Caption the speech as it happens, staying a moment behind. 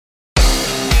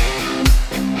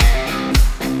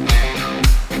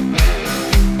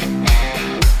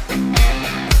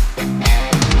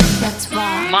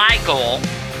goal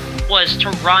was to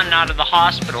run out of the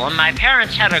hospital. And my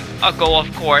parents had a goal,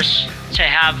 of course, to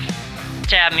have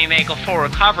me make a full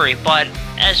recovery. But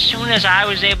as soon as I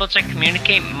was able to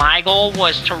communicate, my goal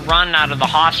was to run out of the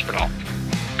hospital.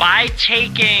 By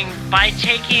taking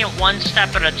it one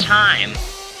step at a time,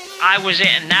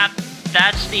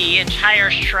 that's the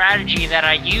entire strategy that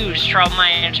I used throughout my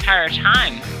entire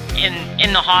time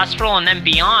in the hospital and then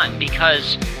beyond,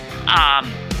 because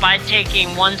by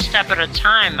taking one step at a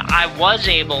time, I was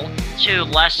able to,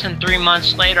 less than 3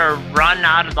 months later, run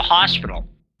out of the hospital.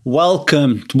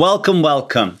 Welcome to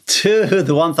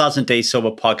the 1000 Days Sober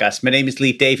podcast. My name is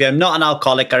Lee Davey. I'm not an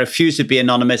alcoholic. I refuse to be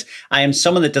anonymous. I am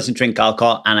someone that doesn't drink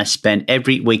alcohol, and I spend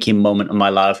every waking moment of my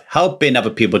life helping other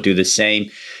people do the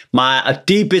same. My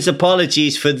deepest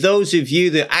apologies for those of you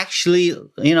that actually,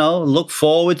 look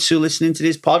forward to listening to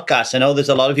this podcast. I know there's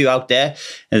a lot of you out there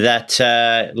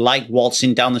that like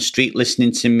waltzing down the street,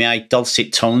 listening to my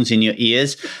dulcet tones in your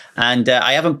ears. And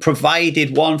I haven't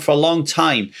provided one for a long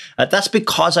time. That's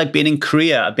because I've been in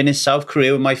Korea. I've been in South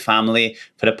Korea with my family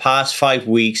for the past 5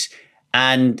 weeks.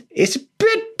 And it's a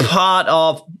bit part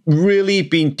of really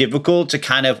being difficult to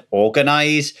kind of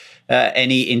organize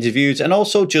any interviews, and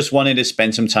also just wanted to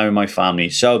spend some time with my family.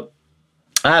 So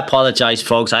I apologize,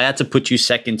 folks. I had to put you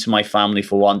second to my family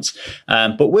for once.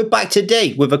 But we're back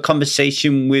today with a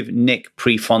conversation with Nick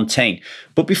Prefontaine.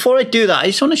 But before I do that, I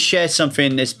just want to share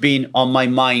something that's been on my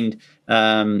mind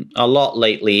a lot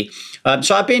lately.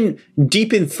 So I've been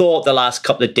deep in thought the last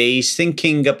couple of days,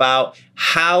 thinking about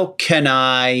how can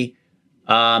I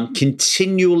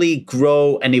continually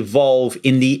grow and evolve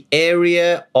in the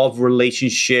area of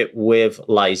relationship with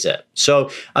Liza. So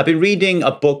I've been reading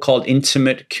a book called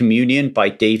Intimate Communion by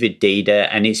David Deida,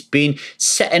 and it's been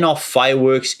setting off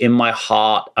fireworks in my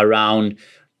heart around,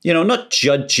 not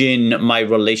judging my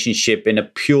relationship in a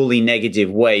purely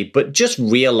negative way, but just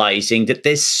realizing that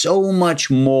there's so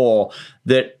much more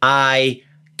that I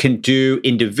can do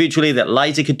individually, that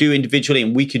Liza could do individually,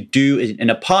 and we could do in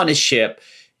a partnership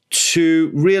to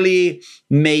really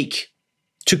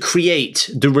create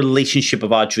the relationship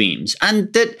of our dreams.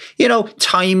 And that,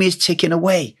 time is ticking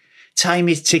away. Time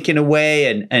is ticking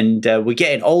away, and we're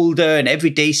getting older, and every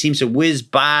day seems to whiz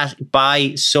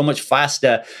by so much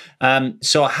faster.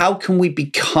 So how can we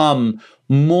become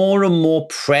more and more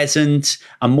present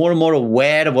and more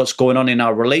aware of what's going on in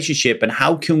our relationship, and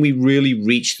how can we really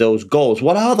reach those goals?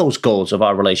 What are those goals of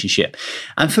our relationship?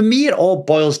 And for me, it all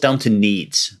boils down to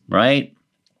needs, right?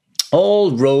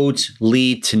 All roads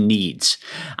lead to needs.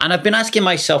 And I've been asking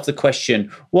myself the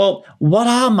question, well, what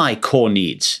are my core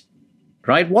needs?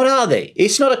 Right? What are they?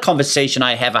 It's not a conversation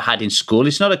I ever had in school.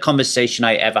 It's not a conversation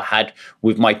I ever had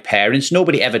with my parents.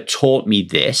 Nobody ever taught me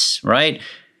this, right?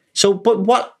 So, but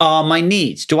what are my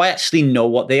needs? Do I actually know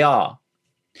what they are?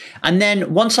 And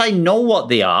then once I know what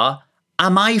they are,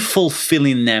 am I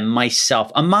fulfilling them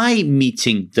myself? Am I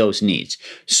meeting those needs?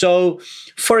 So,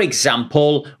 for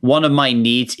example, one of my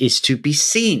needs is to be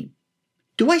seen.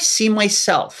 Do I see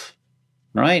myself?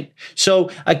 Right? So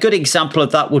a good example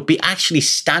of that would be actually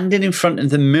standing in front of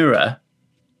the mirror,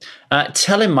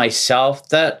 telling myself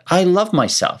that I love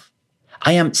myself.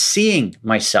 I am seeing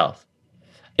myself.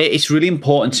 It's really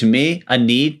important to me, a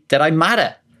need that I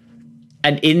matter.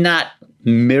 And in that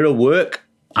mirror work,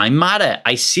 I matter.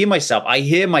 I see myself. I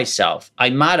hear myself. I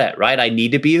matter, right? I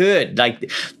need to be heard.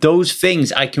 Like those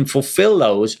things, I can fulfill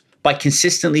those by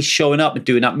consistently showing up and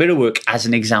doing that mirror work as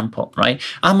an example, right?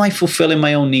 Am I fulfilling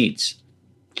my own needs?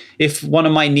 If one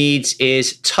of my needs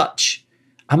is touch,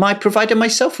 am I providing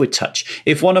myself with touch?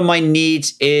 If one of my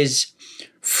needs is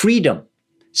freedom,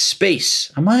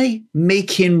 space, am I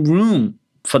making room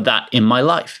for that in my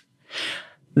life?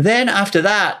 Then after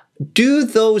that, do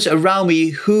those around me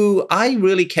who I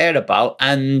really care about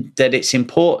and that it's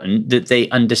important that they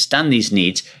understand these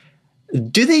needs,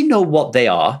 do they know what they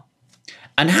are?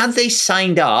 And have they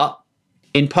signed up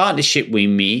in partnership with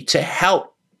me to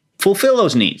help fulfill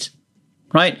those needs?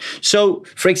 Right? So,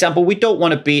 for example, I don't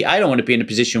want to be in a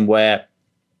position where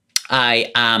I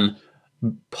am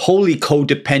wholly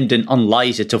codependent on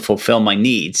Liza to fulfill my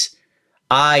needs.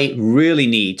 I really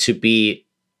need to be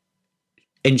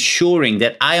ensuring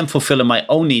that I am fulfilling my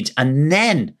own needs, and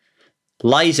then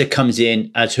Liza comes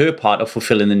in as her part of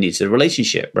fulfilling the needs of the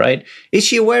relationship, right? Is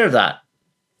she aware of that?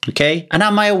 Okay. And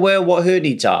am I aware of what her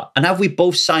needs are? And have we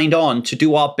both signed on to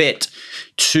do our bit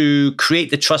to create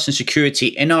the trust and security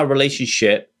in our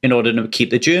relationship in order to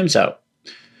keep the germs out?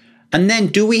 And then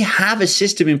do we have a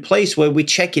system in place where we're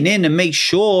checking in and make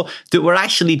sure that we're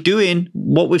actually doing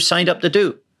what we've signed up to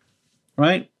do?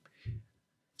 Right?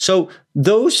 So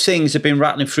those things have been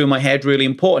rattling through my head, really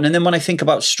important. And then when I think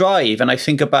about Strive, and I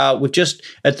think about, we're just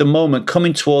at the moment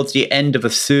coming towards the end of a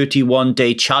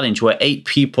 31-day challenge where 8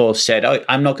 people said, oh,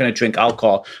 I'm not going to drink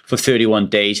alcohol for 31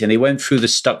 days. And they went through the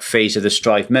stuck phase of the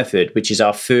Strive method, which is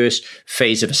our first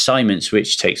phase of assignments,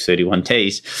 which takes 31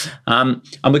 days. And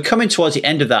we're coming towards the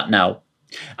end of that now.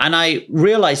 And I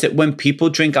realized that when people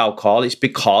drink alcohol, it's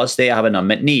because they have an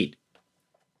unmet need,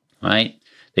 right?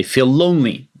 They feel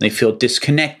lonely. They feel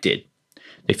disconnected.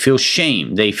 They feel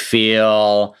shame. They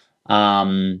feel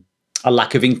a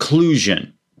lack of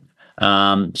inclusion.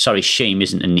 Shame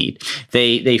isn't a need.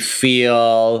 They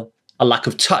feel a lack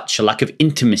of touch, a lack of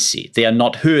intimacy. They are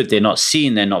not heard. They're not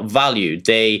seen. They're not valued.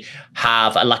 They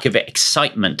have a lack of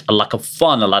excitement, a lack of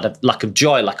fun, a lack of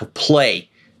joy, lack of play,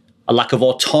 a lack of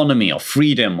autonomy or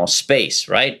freedom or space,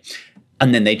 right?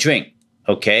 And then they drink,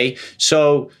 okay?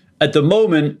 So at the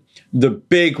moment, the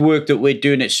big work that we're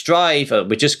doing at Strive,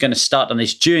 we're just going to start on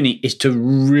this journey, is to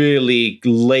really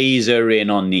laser in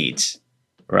on needs,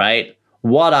 right?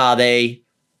 What are they?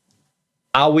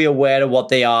 Are we aware of what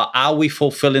they are? Are we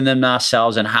fulfilling them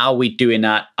ourselves? And how are we doing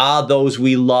that? Are those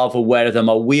we love aware of them?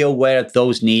 Are we aware of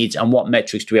those needs? And what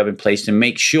metrics do we have in place to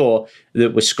make sure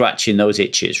that we're scratching those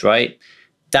itches, right?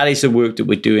 That is the work that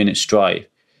we're doing at Strive.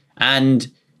 And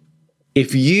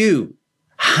if you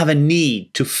have a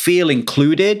need to feel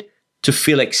included, to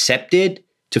feel accepted,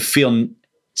 to feel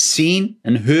seen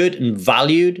and heard and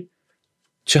valued,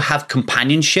 to have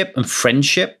companionship and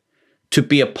friendship, to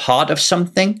be a part of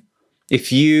something,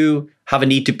 if you have a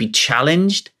need to be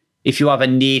challenged, if you have a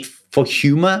need for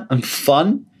humor and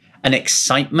fun and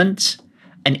excitement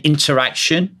and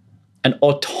interaction and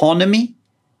autonomy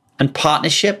and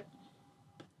partnership,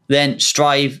 then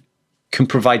Strive can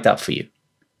provide that for you.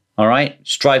 All right?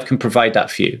 Strive can provide that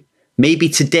for you. Maybe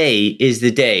today is the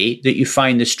day that you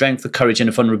find the strength, the courage, and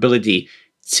the vulnerability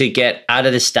to get out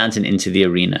of the stands and into the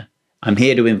arena. I'm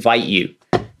here to invite you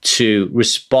to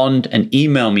respond and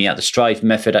email me at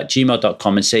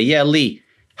thestrivemethod@gmail.com and say, yeah, Lee,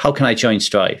 how can I join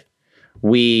Strive?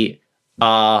 We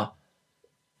are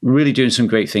really doing some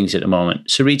great things at the moment.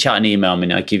 So reach out and email me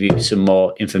and I'll give you some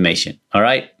more information. All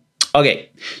right? Okay,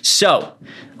 so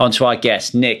on to our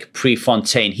guest, Nick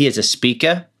Prefontaine. He is a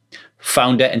speaker,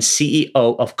 founder and CEO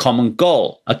of Common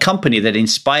Goal, a company that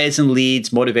inspires and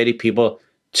leads motivated people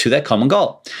to their common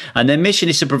goal. And their mission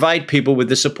is to provide people with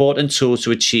the support and tools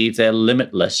to achieve their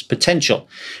limitless potential.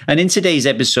 And in today's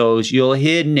episodes, you'll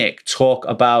hear Nick talk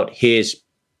about his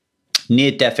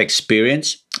near-death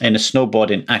experience in a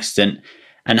snowboarding accident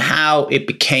and how it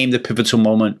became the pivotal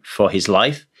moment for his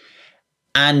life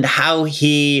and how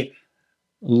he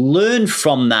learned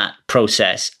from that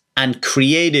process and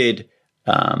created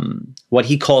what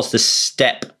he calls the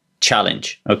STEP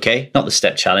challenge, okay? Not the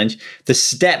STEP challenge, the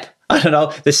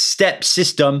STEP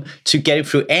system to get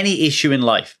through any issue in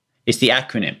life. It's the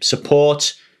acronym: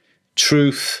 support,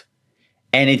 truth,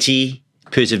 energy,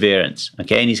 perseverance,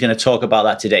 okay? And he's going to talk about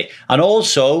that today. And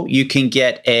also, you can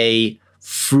get a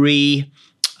free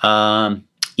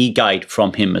e-guide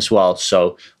from him as well.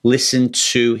 So listen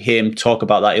to him talk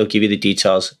about that. He'll give you the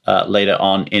details later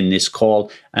on in this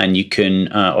call, and you can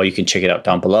check it out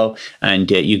down below, and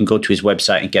you can go to his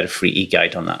website and get a free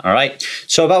e-guide on that. All right.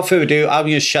 So without further ado, I'm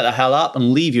going to shut the hell up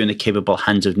and leave you in the capable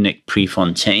hands of Nick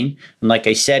Prefontaine. And like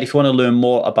I said, if you want to learn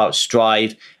more about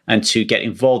Strive and to get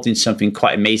involved in something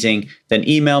quite amazing, then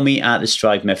email me at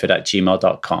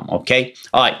thestrivemethod@gmail.com. Okay.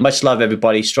 All right. Much love,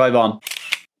 everybody. Strive on.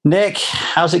 Nick,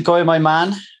 how's it going, my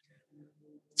man?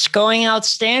 It's going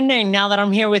outstanding now that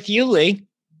I'm here with you, Lee.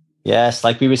 Yes,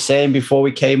 like we were saying before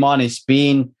we came on, it's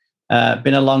been a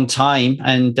long time.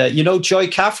 And Joy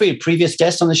Caffrey, a previous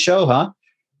guest on the show, huh?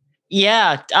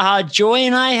 Yeah, Joy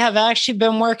and I have actually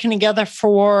been working together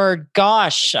for,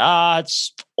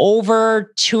 it's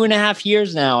over 2.5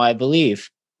 years now, I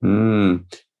believe.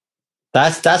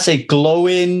 That's a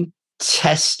glowing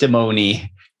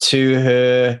testimony to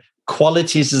her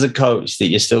qualities as a coach that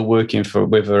you're still working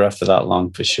with her after that long,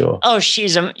 for sure. Oh,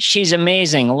 she's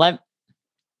amazing.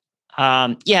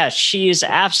 She's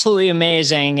absolutely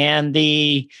amazing, and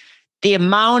the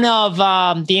amount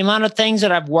of things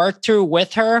that I've worked through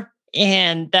with her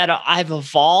and that I've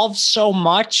evolved so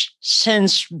much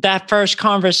since that first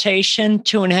conversation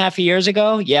 2.5 years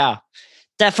ago. Yeah,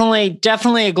 definitely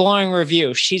a glowing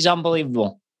review. She's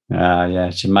unbelievable.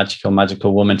 She's a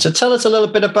magical woman. So tell us a little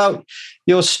bit about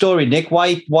your story, Nick.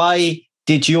 Why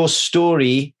did your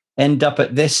story end up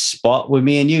at this spot with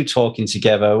me and you talking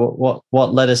together?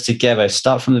 What led us together?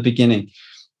 Start from the beginning.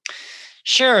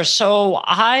 Sure. So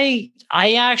I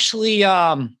actually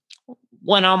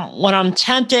when I'm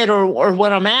tempted or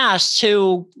when I'm asked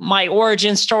to my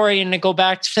origin story and to go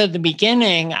back to the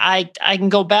beginning, I can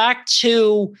go back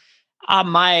to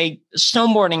my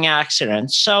snowboarding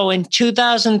accident. So in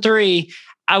 2003,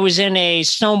 I was in a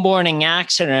snowboarding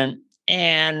accident,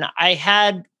 and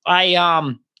I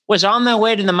was on my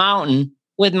way to the mountain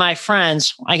with my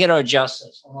friends. I got to adjust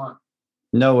this. Hold on.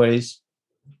 No worries.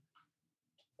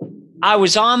 I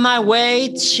was on my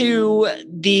way to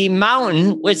the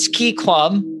mountain with Ski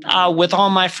Club, with all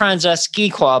my friends at Ski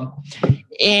Club.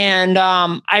 And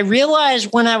I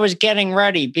realized when I was getting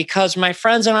ready, because my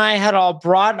friends and I had all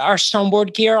brought our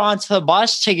snowboard gear onto the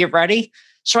bus to get ready.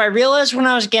 So I realized when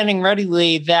I was getting ready,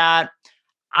 Lee, that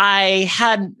I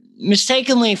had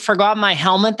mistakenly forgot my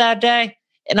helmet that day.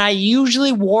 And I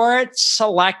usually wore it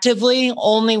selectively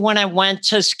only when I went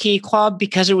to Ski Club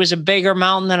because it was a bigger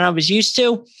mountain than I was used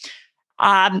to.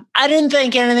 I didn't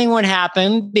think anything would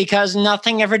happen because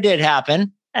nothing ever did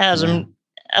happen, as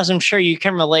I'm sure you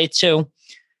can relate to.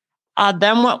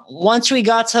 Then once we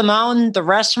got to the mountain, the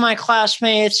rest of my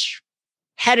classmates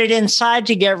headed inside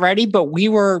to get ready, but we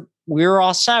were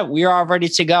all set. We were all ready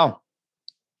to go.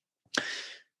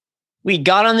 We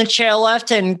got on the chairlift,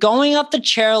 and going up the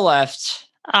chairlift,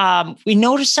 we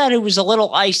noticed that it was a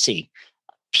little icy.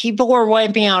 People were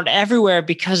wiping out everywhere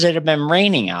because it had been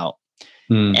raining out.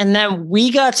 And then we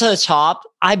got to the top.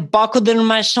 I buckled into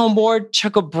my snowboard,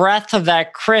 took a breath of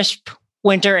that crisp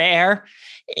winter air,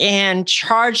 and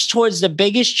charged towards the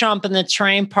biggest jump in the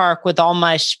terrain park with all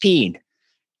my speed.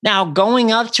 Now,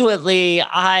 going up to it, Lee,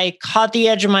 I caught the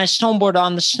edge of my snowboard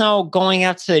on the snow going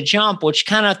up to the jump, which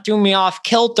kind of threw me off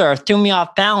kilter, threw me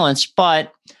off balance.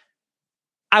 But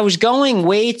I was going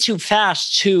way too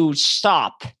fast to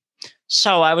stop.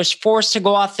 So I was forced to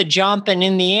go off the jump, and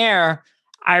in the air,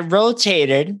 I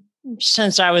rotated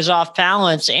since I was off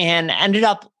balance and ended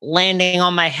up landing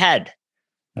on my head.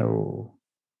 Oh.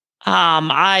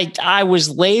 I was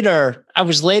later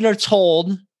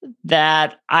told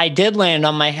that I did land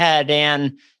on my head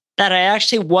and that I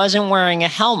actually wasn't wearing a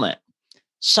helmet.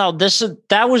 So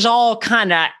that was all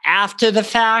kind of after the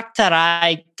fact that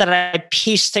I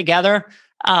pieced together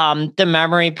the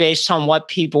memory based on what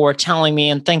people were telling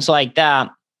me and things like that.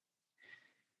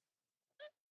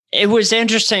 It was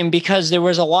interesting because there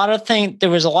was a lot of things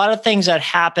that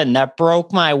happened that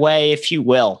broke my way, if you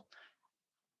will.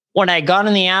 When I got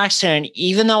in the accident,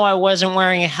 even though I wasn't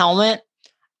wearing a helmet,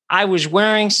 I was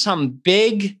wearing some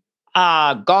big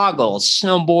goggles,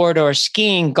 snowboard or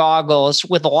skiing goggles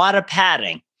with a lot of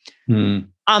padding.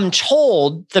 I'm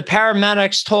told, the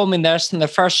paramedics told me this, and the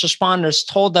first responders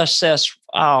told us this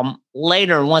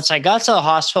later once I got to the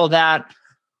hospital, that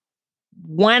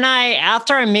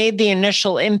after I made the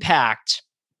initial impact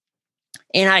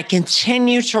and I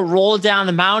continued to roll down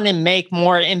the mountain and make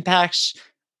more impacts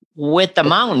with the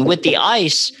mountain, with the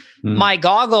ice, my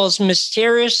goggles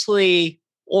mysteriously,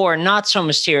 or not so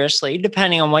mysteriously,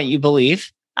 depending on what you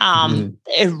believe,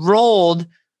 it rolled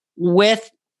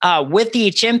with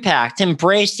each impact,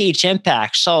 embraced each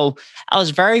impact. So I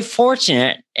was very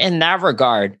fortunate in that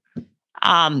regard.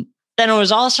 Then I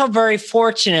was also very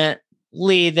fortunate,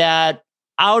 Lee, that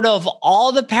out of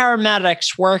all the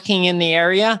paramedics working in the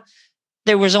area,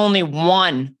 there was only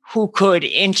one who could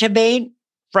intubate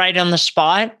right on the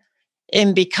spot.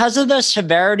 And because of the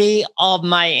severity of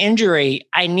my injury,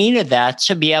 I needed that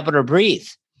to be able to breathe.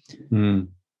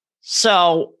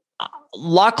 So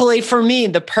luckily for me,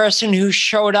 the person who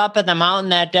showed up at the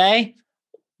mountain that day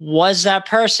was that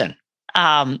person.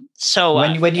 So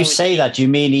when you say that, you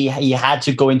mean he had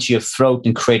to go into your throat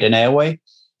and create an airway?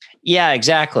 Yeah,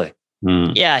 exactly.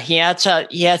 Yeah, he had to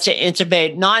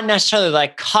intubate, not necessarily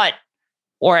like cut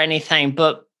or anything,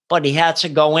 but he had to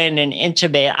go in and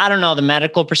intubate. I don't know the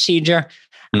medical procedure.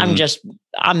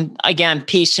 I'm again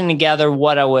piecing together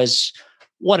what I was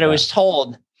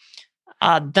told.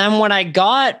 Then when I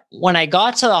got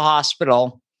to the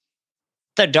hospital,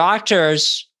 the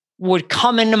doctors would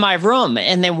come into my room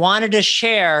and they wanted to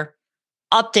share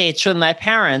updates with my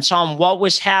parents on what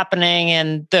was happening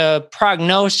and the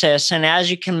prognosis. And as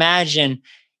you can imagine,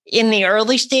 in the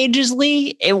early stages,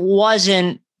 Lee, it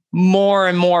wasn't more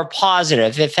and more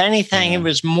positive. If anything, it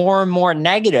was more and more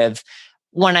negative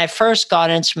when I first got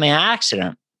into my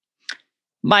accident.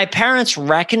 My parents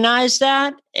recognized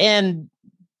that and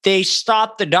they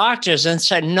stopped the doctors and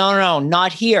said, no,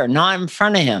 not here, not in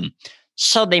front of him.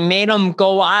 So they made him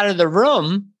go out of the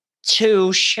room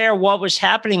to share what was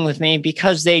happening with me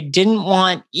because they didn't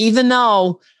want, even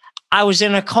though I was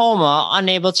in a coma,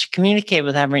 unable to communicate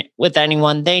with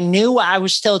anyone, they knew I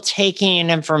was still taking in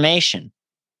information.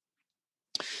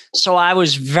 So I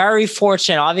was very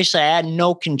fortunate. Obviously, I had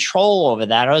no control over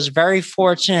that. I was very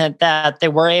fortunate that they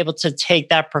were able to take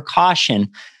that precaution,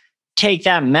 take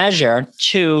that measure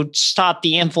to stop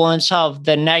the influence of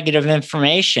the negative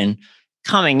information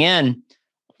coming in.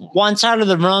 Once out of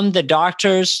the room, the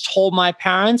doctors told my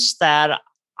parents that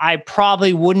I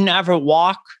probably wouldn't ever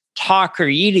walk, talk, or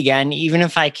eat again, even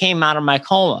if I came out of my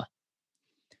coma.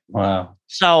 Wow.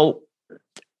 So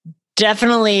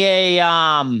definitely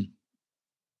a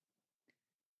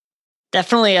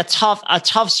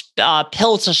tough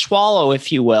pill to swallow,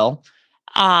 if you will.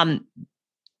 But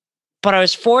I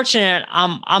was fortunate.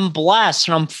 I'm blessed,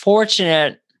 and I'm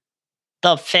fortunate.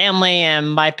 The family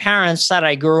and my parents that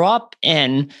I grew up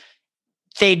in,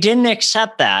 they didn't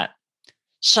accept that.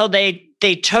 So they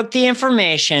took the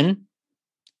information,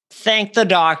 thanked the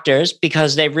doctors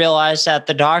because they realized that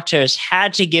the doctors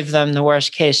had to give them the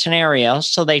worst case scenario.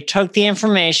 So they took the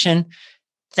information,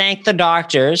 thanked the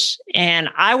doctors, and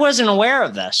I wasn't aware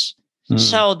of this.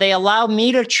 So they allowed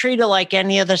me to treat it like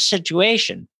any other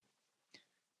situation.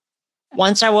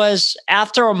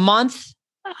 After a month,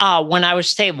 when I was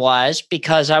stabilized,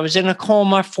 because I was in a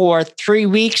coma for 3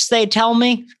 weeks, they tell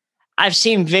me. I've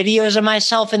seen videos of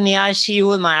myself in the ICU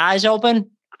with my eyes open.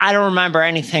 I don't remember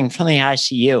anything from the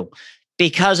ICU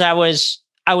because I was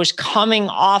coming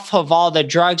off of all the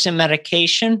drugs and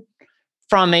medication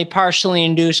from a partially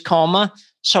induced coma.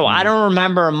 So I don't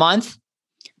remember a month.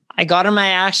 I got in my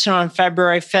accident on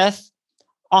February 5th.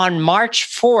 On March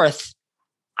 4th,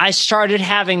 I started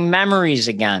having memories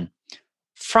again.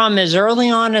 From as early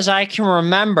on as I can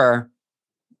remember,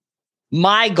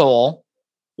 my goal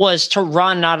was to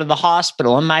run out of the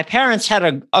hospital. And my parents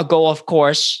had a goal, of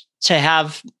course, to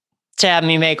have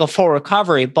me make a full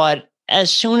recovery. But as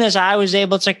soon as I was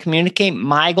able to communicate,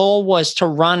 my goal was to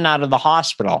run out of the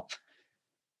hospital.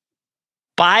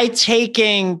 By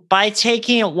taking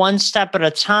it one step at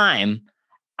a time,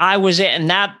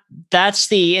 that's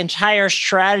the entire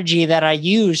strategy that I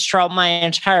used throughout my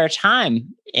entire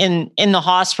time in the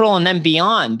hospital and then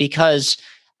beyond, because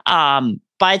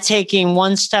by taking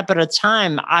one step at a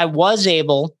time, I was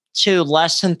able to,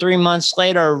 less than 3 months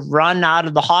later, run out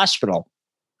of the hospital.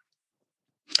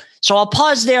 So I'll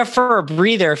pause there for a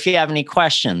breather if you have any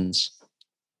questions.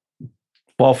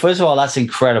 Well, first of all, that's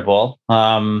incredible.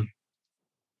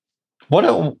 What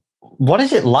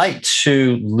is it like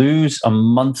to lose a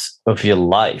month of your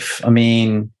life? I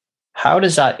mean, how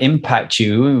does that impact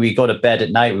you? We go to bed at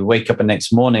night, we wake up the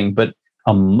next morning, but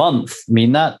a month, I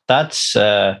mean, that's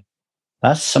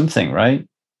something, right?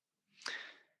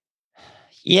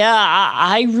 Yeah,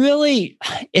 I really,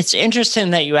 it's interesting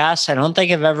that you asked. I don't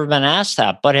think I've ever been asked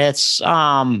that, but it's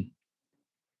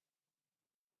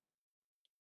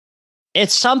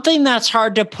something that's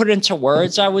hard to put into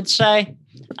words, I would say,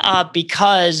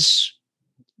 because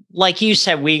like you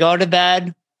said, we go to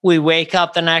bed, we wake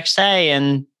up the next day,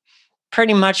 and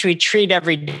pretty much we treat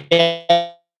every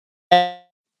day.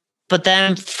 But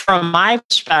then from my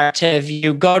perspective,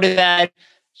 you go to bed,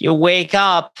 you wake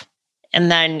up, and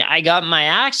then I got my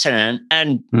accident,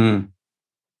 and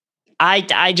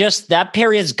I just, that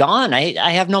period's gone.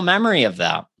 I have no memory of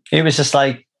that. It was just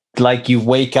like you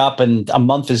wake up and a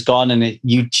month is gone, and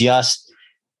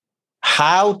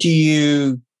how do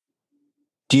you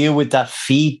deal with that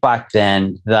feedback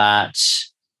then? That,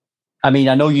 I mean,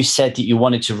 I know you said that you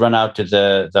wanted to run out to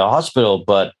the hospital,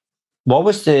 but what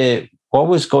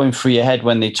was going through your head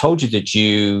when they told you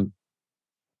that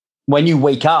when you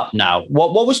wake up now,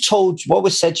 what was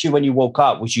said to you when you woke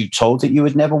up? Was you told that you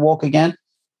would never walk again?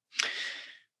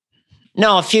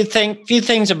 No, a few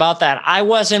things about that. I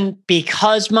wasn't,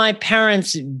 because my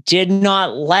parents did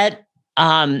not let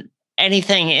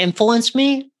anything influence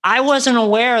me. I wasn't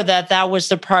aware that was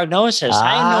the prognosis.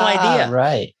 I had no idea.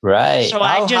 Right. So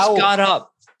I just got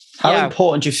up. How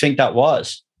important do you think that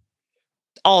was?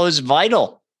 Oh, it was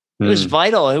vital. It was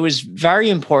vital. It was very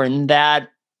important that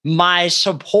my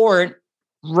support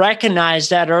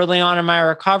recognized that early on in my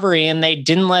recovery, and they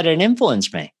didn't let it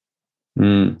influence me.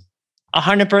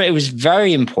 100%. It was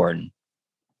very important,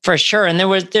 for sure. And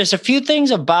there's a few things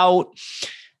about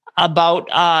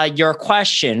your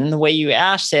question and the way you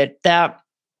asked it, that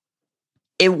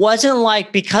it wasn't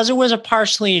like, because it was a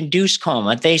partially induced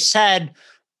coma, they said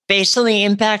based on the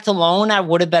impact alone, I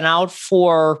would have been out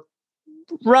for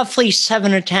roughly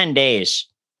 7 or 10 days,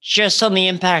 just on the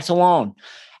impact alone.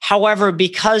 However,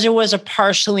 because it was a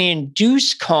partially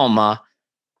induced coma,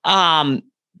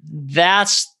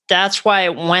 that's why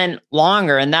it went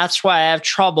longer. And that's why I have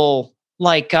trouble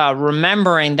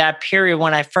remembering that period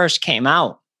when I first came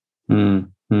out.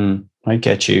 I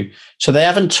get you. So they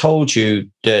haven't told you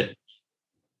that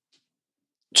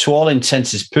to all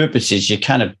intents and purposes, you're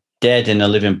kind of dead in a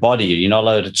living body. You're not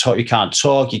allowed to talk. You can't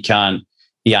talk. You can't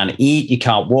eat. You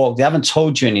can't walk. They haven't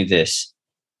told you any of this.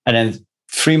 And then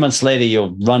 3 months later,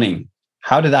 you're running.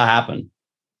 How did that happen?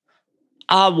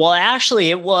 Well, actually,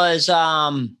 it was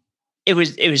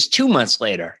 2 months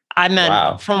later. I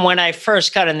meant from when I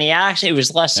first got in the accident, it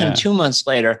was less than 2 months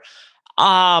later.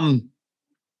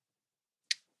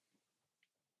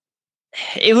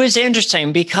 It was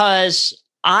interesting because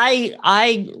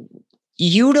I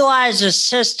utilized a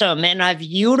system, and I've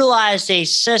utilized a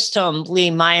system, Lee,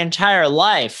 my entire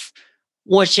life,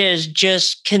 which is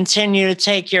just continue to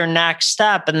take your next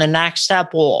step, and the next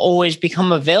step will always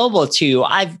become available to you.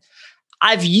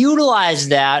 I've utilized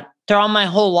that throughout my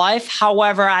whole life.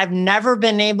 However, I've never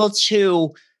been able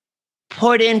to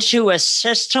put into a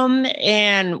system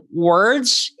and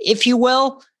words, if you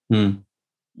will,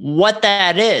 what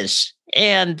that is.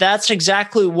 And that's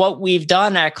exactly what we've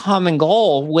done at Common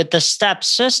Goal with the STEP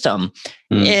system,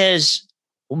 is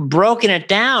broken it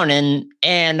down. And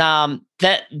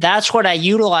that's what I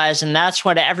utilize. And that's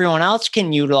what everyone else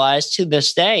can utilize to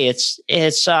this day. It's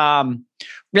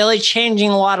really changing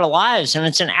a lot of lives. And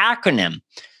it's an acronym.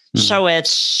 So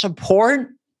it's support.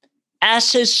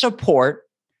 S is support.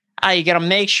 You got to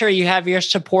make sure you have your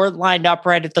support lined up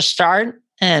right at the start.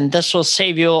 And this will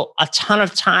save you a ton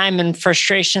of time and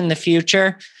frustration in the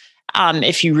future.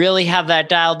 If you really have that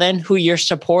dialed in, who your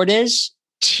support is.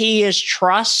 T is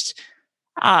trust.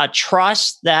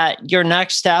 Trust that your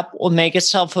next step will make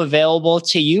itself available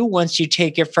to you once you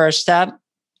take your first step.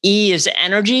 E is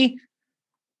energy.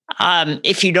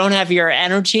 If you don't have your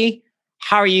energy,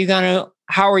 how are you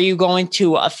going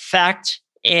to affect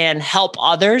and help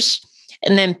others?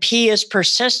 And then P is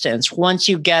persistence. Once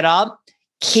you get up,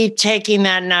 keep taking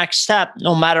that next step,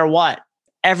 no matter what.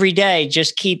 Every day,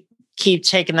 just keep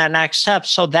taking that next step.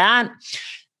 So that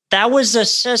was the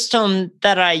system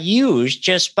that I used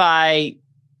just by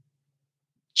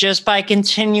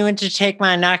continuing to take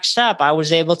my next step. I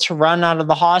was able to run out of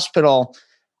the hospital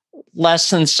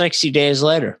less than 60 days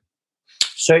later.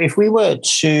 So if we were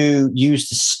to use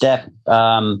the STEP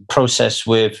process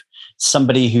with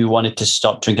somebody who wanted to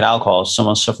stop drinking alcohol,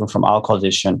 someone suffering from alcohol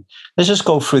addiction, let's just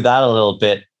go through that a little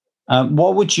bit.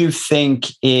 What would you think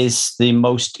is the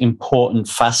most important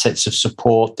facets of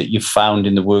support that you've found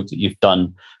in the work that you've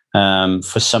done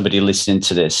for somebody listening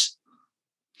to this?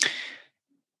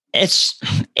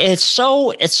 It's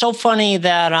so funny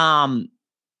that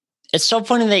it's so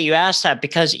funny that you asked that,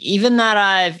 because even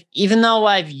though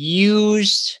I've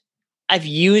used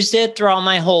it throughout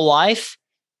my whole life,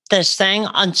 this thing,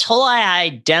 until I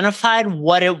identified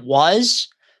what it was,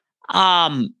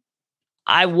 until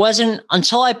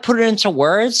I put it into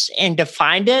words and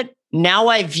defined it. Now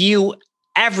I view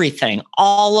everything,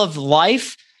 all of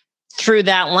life, through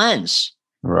that lens.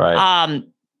 Right.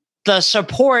 The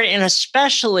support, and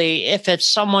especially if it's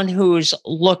someone who's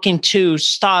looking to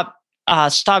stop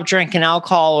drinking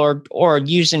alcohol or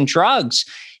using drugs,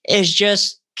 is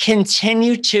just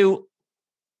continue to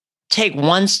take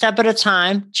one step at a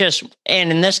time,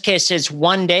 and in this case, it's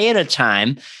one day at a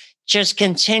time. Just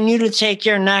continue to take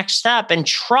your next step and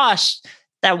trust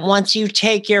that once you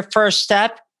take your first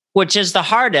step, which is the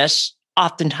hardest,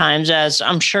 oftentimes, as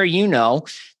I'm sure you know,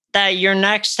 that your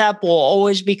next step will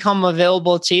always become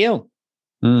available to you.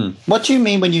 What do you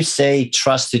mean when you say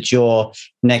trust that your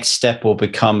next step will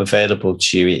become available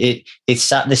to you? This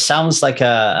sounds like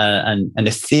an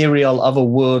ethereal,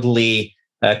 otherworldly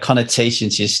connotation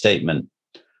to your statement.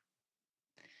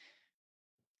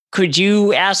 Could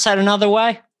you ask that another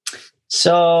way?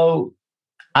 So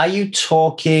are you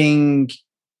talking,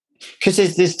 because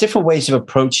there's different ways of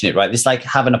approaching it, right? It's like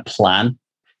having a plan.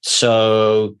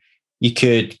 So you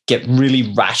could get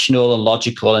really rational and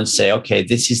logical and say, okay,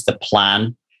 this is the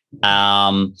plan.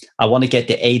 I want to get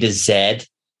to A to Z.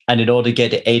 And in order to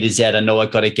get to A to Z, I know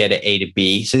I've got to get to A to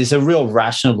B. So there's a real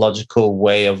rational, logical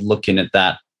way of looking at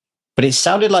that. But it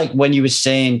sounded like when you were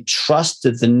saying trust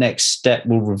that the next step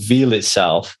will reveal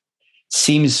itself,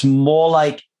 seems more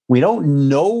like we don't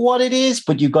know what it is,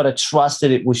 but you've got to trust that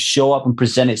it will show up and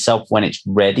present itself when it's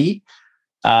ready,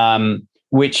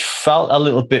 which felt a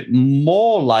little bit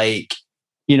more like,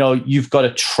 you've got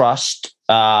to trust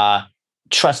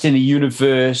in the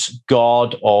universe,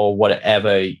 God, or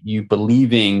whatever you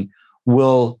believing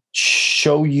will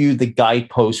show you the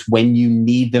guideposts when you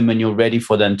need them and you're ready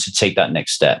for them to take that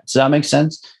next step. Does that make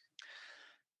sense?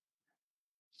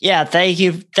 Yeah, thank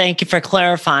you. Thank you for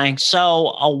clarifying.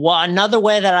 So another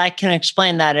way that I can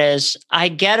explain that is, I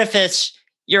get if it's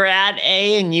you're at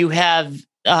A and you have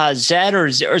Z or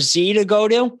Z to go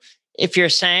to, if you're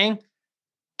saying,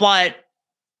 but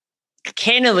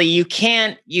candidly, you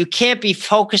can't be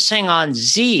focusing on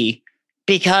Z,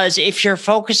 because if you're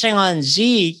focusing on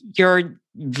Z, you're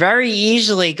very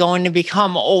easily going to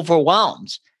become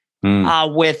overwhelmed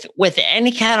with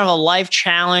any kind of a life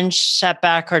challenge,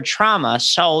 setback, or trauma.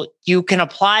 So you can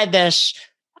apply this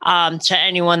to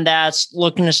anyone that's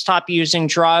looking to stop using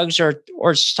drugs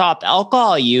or stop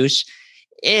alcohol use,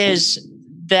 is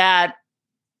that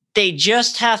they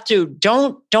just have to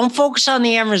don't focus on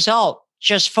the end result.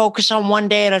 Just focus on one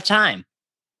day at a time.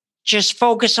 Just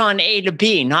focus on A to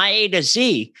B, not A to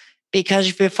Z. Because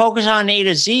if you focus on A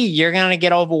to Z, you're going to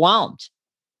get overwhelmed.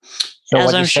 So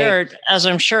as I'm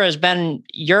sure has been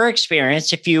your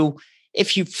experience, if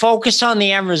you focus on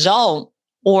the end result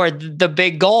or the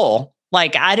big goal,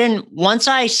 like once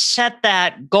I set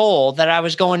that goal that I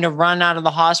was going to run out of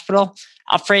the hospital,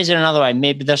 I'll phrase it another way.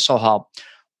 Maybe this will help.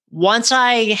 Once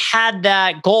I had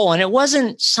that goal, and it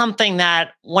wasn't something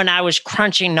that when I was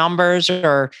crunching numbers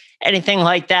or anything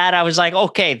like that, I was like,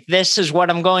 okay, this is what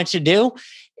I'm going to do.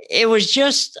 It was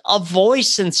just a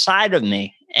voice inside of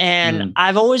me. And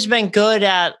I've always been good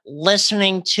at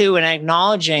listening to and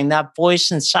acknowledging that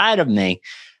voice inside of me.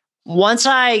 Once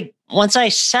I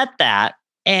set that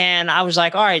and I was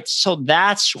like, all right, so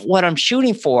that's what I'm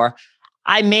shooting for.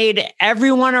 I made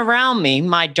everyone around me,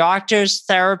 my doctors,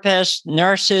 therapists,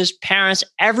 nurses, parents,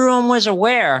 everyone was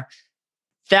aware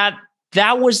that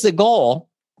that was the goal.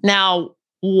 Now,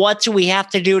 what do we have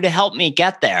to do to help me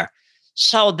get there?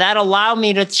 So that allowed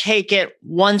me to take it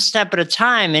one step at a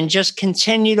time and just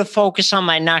continue to focus on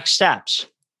my next steps.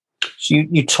 So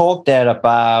you talked there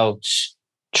about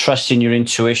trusting your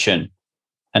intuition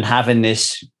and having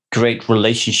this great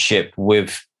relationship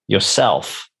with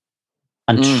yourself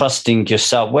and trusting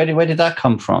yourself. Where did that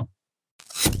come from?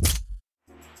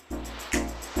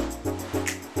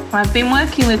 I've been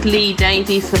working with Lee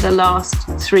Davey for the last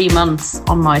 3 months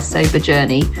on my sober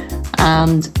journey,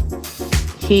 and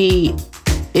he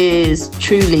is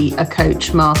truly a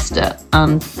coach master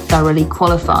and thoroughly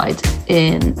qualified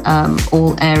in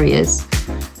all areas.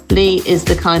 Lee is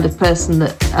the kind of person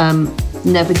that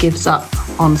never gives up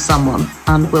on someone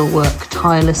and will work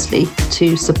tirelessly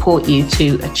to support you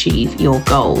to achieve your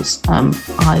goals.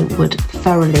 I would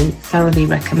thoroughly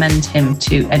recommend him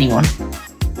to anyone.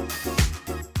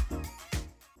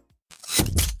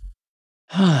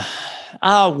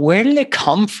 Where did it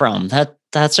come from?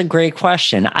 That's a great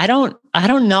question. I don't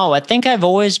know. I think I've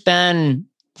always been,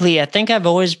 Lee, I think I've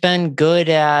always been good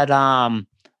at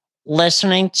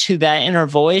listening to that inner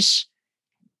voice.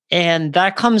 And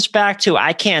that comes back to,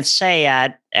 I can't say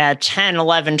at 10,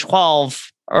 11,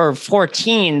 12, or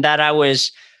 14 that I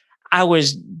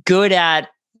was good at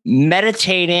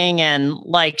meditating and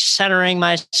like centering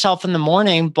myself in the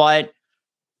morning. But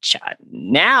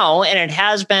now, and it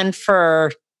has been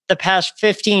for the past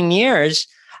 15 years,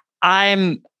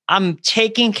 I'm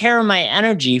taking care of my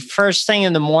energy first thing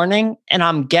in the morning, and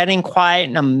I'm getting quiet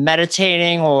and I'm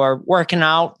meditating or working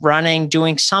out, running,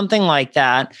 doing something like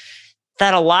that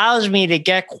allows me to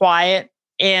get quiet,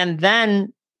 and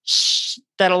then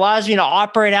that allows me to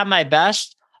operate at my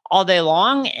best all day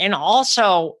long. And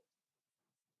also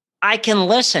I can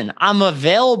listen. I'm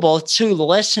available to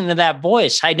listen to that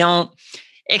voice. I don't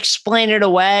explain it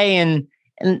away and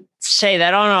say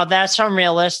that, oh no, that's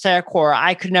unrealistic, or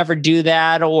I could never do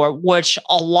that, or which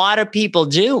a lot of people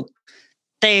do.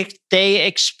 They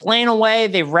explain away,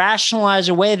 they rationalize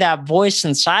away that voice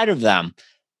inside of them.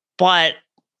 But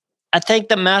I think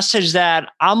the message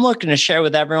that I'm looking to share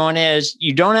with everyone is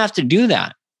you don't have to do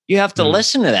that. You have to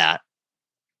listen to that.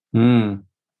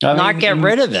 Not get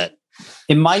rid of it.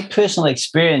 In my personal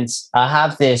experience, I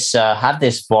have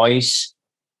this voice,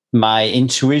 my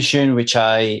intuition, which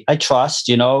I trust,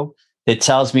 that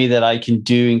tells me that I can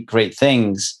do great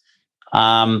things.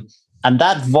 And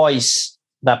that voice,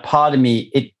 that part of me,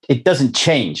 it doesn't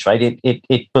change, right?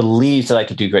 It believes that I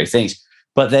could do great things.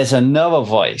 But there's another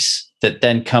voice that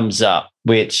then comes up,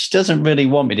 which doesn't really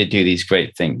want me to do these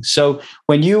great things. So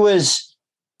when you was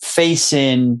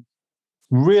facing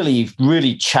really,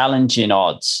 really challenging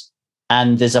odds,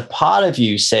 and there's a part of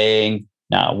you saying,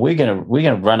 "No, we're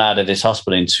gonna run out of this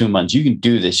hospital in 2 months. You can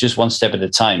do this, just one step at a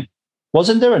time."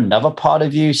 Wasn't there another part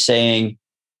of you saying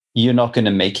you're not going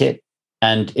to make it?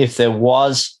 And if there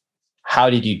was, how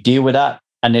did you deal with that?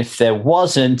 And if there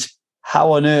wasn't,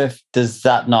 how on earth does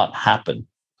that not happen?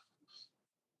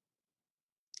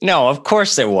 No, of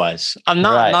course there was. I'm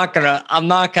not gonna.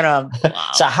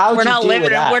 So how do you deal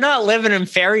with that? We're not living in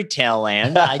fairy tale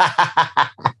land.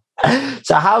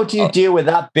 So how do you deal with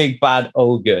that big bad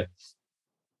ogre?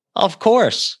 Of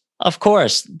course.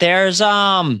 There's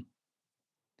a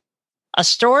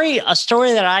a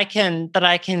story that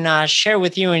I can share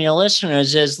with you and your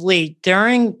listeners is, Lee,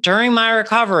 during my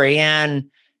recovery and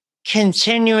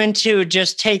continuing to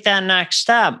just take that next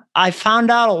step, I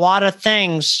found out a lot of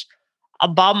things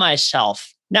about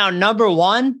myself. Now, number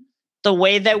one, the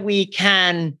way that we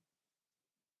can,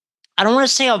 I don't want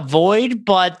to say avoid,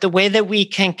 but the way that we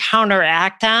can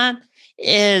counteract that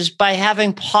is by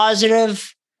having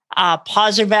positive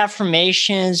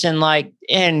affirmations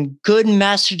and good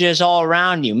messages all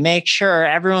around you. Make sure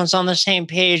everyone's on the same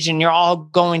page and you're all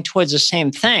going towards the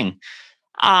same thing.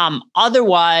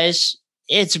 Otherwise,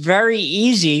 it's very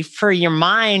easy for your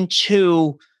mind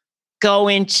to go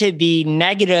into the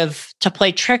negative, to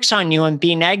play tricks on you and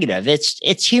be negative.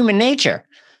 It's human nature.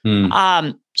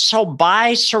 So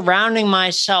by surrounding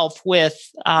myself with,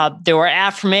 there were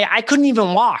affirmations, I couldn't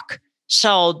even walk.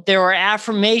 So there were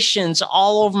affirmations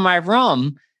all over my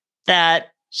room that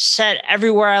said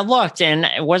everywhere I looked. And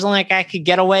it wasn't like I could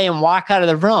get away and walk out of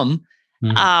the room.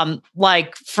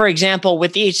 Like, for example,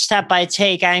 with each step I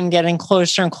take, I'm getting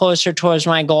closer and closer towards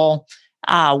my goal.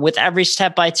 With every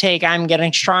step I take, I'm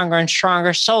getting stronger and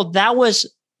stronger. So that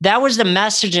was the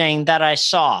messaging that I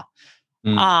saw.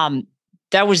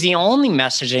 That was the only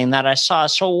messaging that I saw.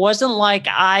 So it wasn't like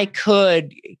I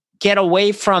could get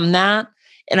away from that.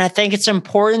 And I think it's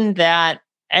important that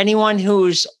anyone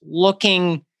who's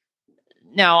looking,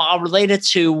 now I'll relate it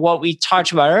to what we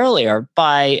talked about earlier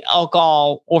by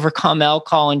overcome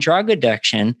alcohol and drug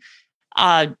addiction.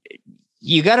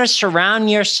 You got to surround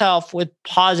yourself with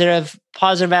positive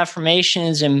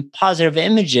affirmations and positive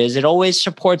images. It always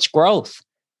supports growth.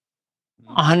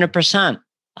 100%.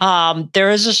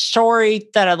 There is a story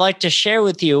that I'd like to share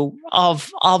with you of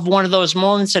one of those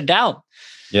moments of doubt.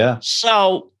 Yeah.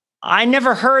 So I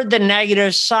never heard the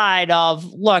negative side of,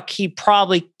 look, he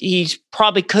probably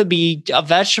could be a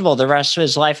vegetable the rest of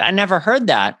his life. I never heard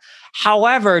that.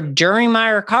 However, during my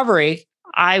recovery,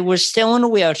 I was still in a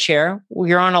wheelchair.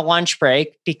 We were on a lunch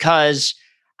break because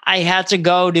I had to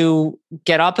go to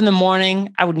get up in the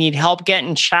morning. I would need help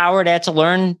getting showered. I had to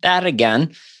learn that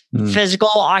again.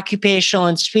 Physical, occupational,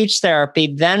 and speech therapy.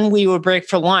 Then we would break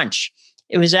for lunch.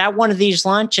 It was at one of these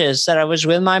lunches that I was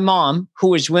with my mom, who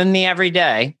was with me every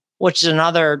day, which is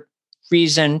another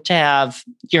reason to have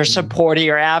your supporter,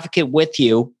 your advocate with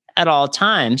you at all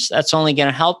times. That's only going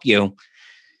to help you.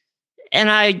 And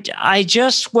I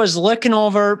just was looking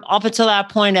over. Up until that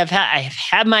point, I've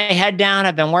had my head down.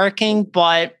 I've been working,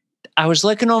 but I was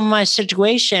looking over my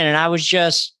situation and I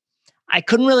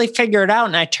couldn't really figure it out.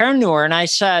 And I turned to her and I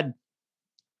said,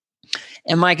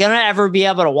 am I going to ever be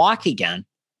able to walk again?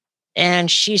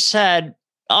 And she said,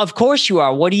 of course you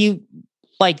are. What do you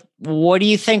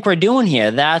think we're doing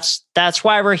here? That's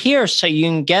why we're here. So you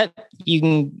can get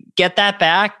that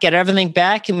back, get everything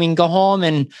back, and we can go home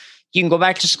and you can go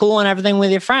back to school and everything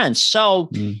with your friends.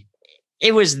 So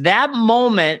it was that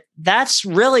moment. That's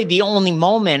really the only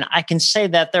moment I can say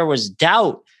that there was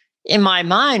doubt in my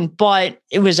mind. But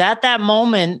it was at that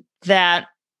moment that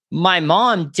my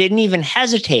mom didn't even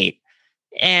hesitate.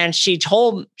 And she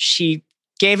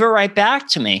gave it right back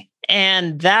to me.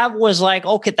 And that was like,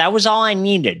 okay, that was all I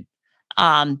needed.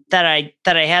 That I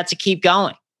had to keep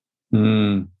going.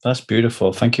 That's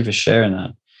beautiful. Thank you for sharing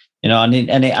that. And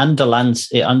it underlines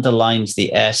the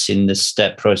S in the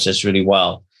STEP process really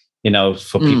well.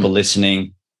 For people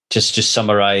listening, just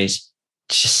summarize,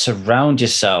 just surround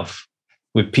yourself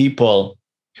with people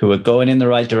who are going in the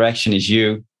right direction as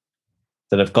you,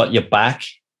 that have got your back,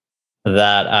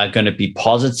 that are going to be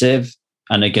positive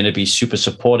and are going to be super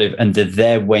supportive, and they're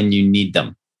there when you need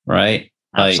them, right?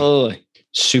 Absolutely.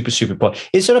 Super, super important.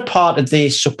 Is there a part of the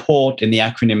support in the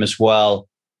acronym as well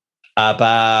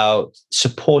about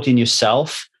supporting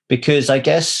yourself? Because I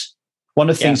guess one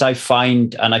of the things I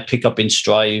find, and I pick up in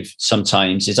Strive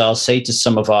sometimes, is I'll say to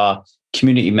some of our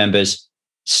community members,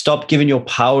 stop giving your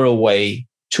power away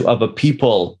to other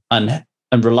people and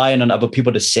relying on other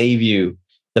people to save you.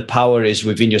 The power is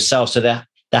within yourself. So there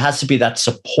has to be that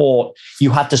support.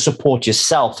 You have to support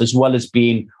yourself as well as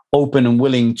being open and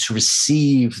willing to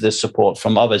receive the support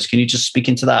from others. Can you just speak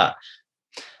into that?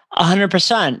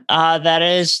 100%. That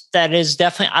is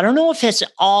definitely, I don't know if it's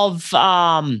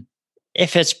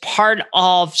if it's part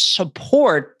of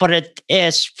support, but it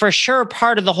is for sure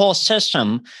part of the whole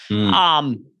system.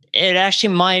 It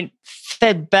actually might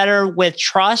fit better with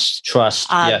trust. Trust.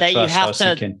 That you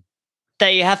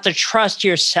have to trust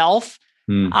yourself.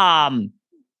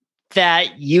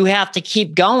 That you have to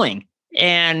keep going.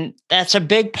 And that's a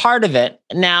big part of it.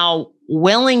 Now,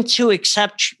 willing to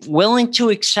accept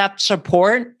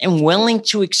support and willing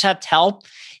to accept help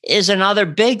is another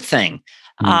big thing.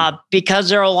 Because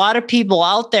there are a lot of people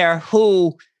out there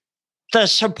who the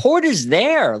support is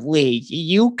there, Lee.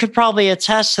 You could probably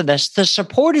attest to this. The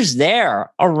support is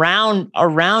there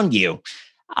around you.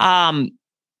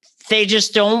 They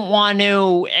just don't want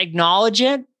to acknowledge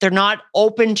it. They're not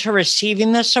open to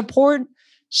receiving the support.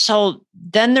 So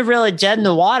then they're really dead in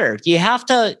the water. You have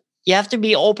to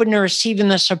be open to receiving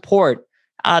the support,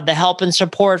 the help and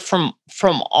support from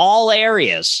all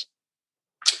areas.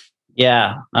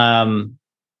 Yeah.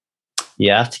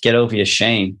 You have to get over your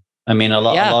shame. I mean, a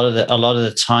lot of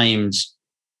the times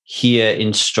here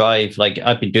in Strive, like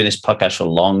I've been doing this podcast for a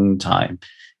long time,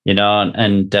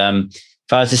 and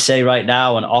if I was to say right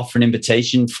now and offer an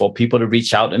invitation for people to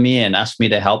reach out to me and ask me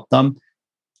to help them,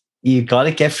 you got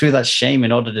to get through that shame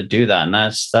in order to do that. And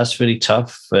that's really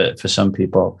tough for some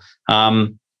people.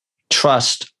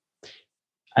 Trust.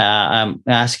 I'm going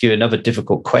to ask you another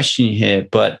difficult question here,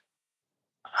 but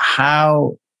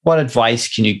what advice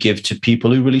can you give to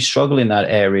people who really struggle in that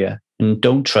area and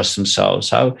don't trust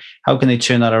themselves? How can they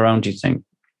turn that around, do you think?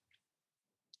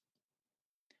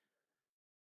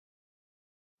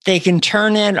 They can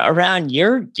turn it around.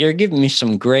 You're giving me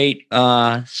some great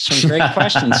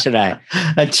questions today.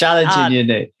 I'm challenging you,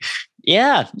 Nate.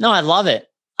 Yeah, no, I love it.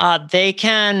 They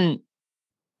can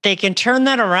turn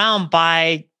that around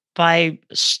by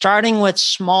starting with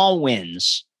small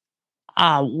wins.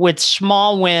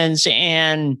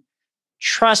 And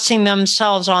trusting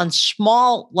themselves on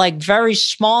very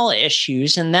small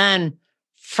issues. And then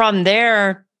from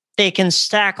there, they can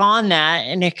stack on that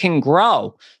and it can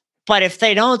grow. But if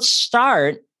they don't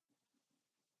start,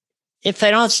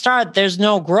 there's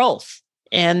no growth.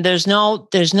 And there's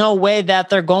no way that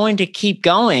they're going to keep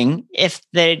going if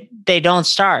they don't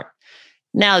start.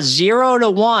 Now, 0 to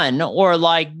 1, or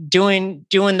like doing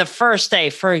the first day,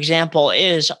 for example,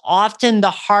 is often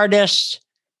the hardest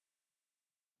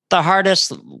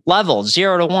level,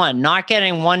 0 to 1. Not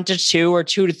getting 1 to 2 or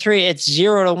 2 to 3. It's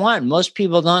 0 to 1. Most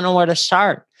people don't know where to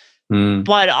start.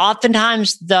 But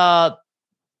oftentimes the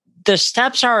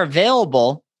steps are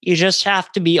available. You just have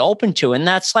to be open to it. And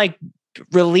that's like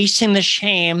releasing the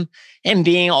shame and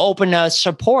being open to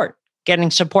support.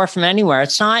 Getting support from anywhere.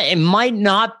 It might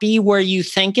not be where you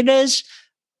think it is,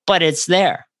 but it's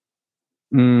there.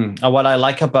 And what I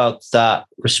like about that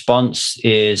response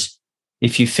is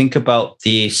if you think about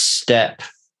the step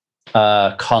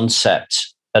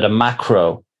concept at a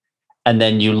macro, and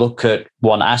then you look at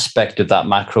one aspect of that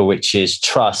macro, which is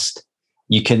trust,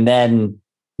 you can then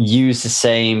use the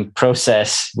same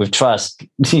process with trust.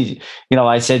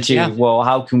 I said to you, well,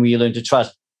 how can we learn to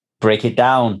trust? Break it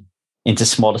down into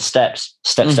smaller steps.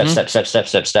 Step.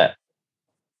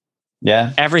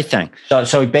 Yeah. Everything.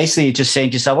 So basically you're just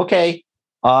saying to yourself, okay,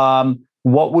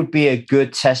 what would be a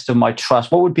good test of my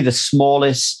trust? What would be the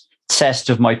smallest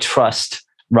test of my trust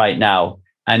right now?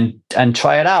 And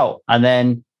try it out. And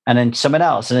then someone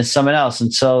else, and then someone else,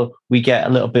 until we get a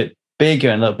little bit bigger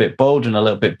and a little bit bolder and a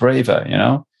little bit braver,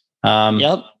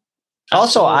 Yep.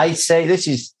 Also, I say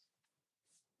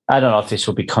I don't know if this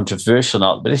will be controversial or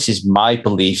not, but this is my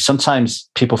belief. Sometimes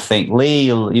people think, Lee,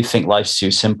 you think life's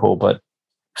too simple. But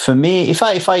for me, if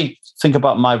I think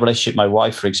about my relationship with my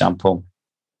wife, for example,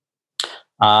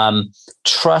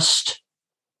 trust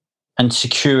and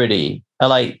security are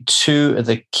like two of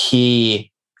the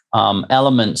key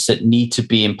elements that need to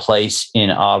be in place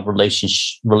in our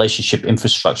relationship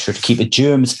infrastructure to keep the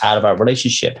germs out of our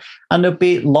relationship. And there'll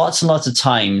be lots and lots of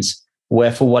times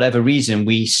where for whatever reason,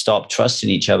 we stop trusting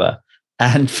each other.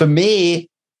 And for me,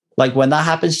 like when that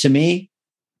happens to me,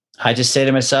 I just say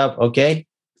to myself, okay,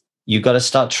 you got to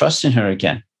start trusting her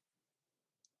again.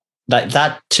 Like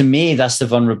that, to me, that's the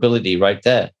vulnerability right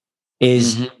there.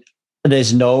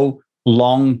 There's no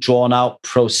long drawn out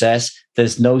process.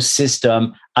 There's no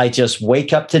system. I just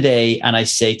wake up today and I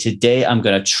say, today, I'm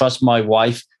going to trust my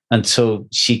wife until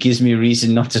she gives me a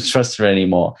reason not to trust her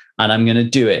anymore. And I'm going to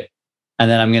do it. And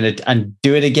then I'm going to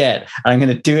do it again. And I'm going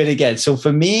to do it again. So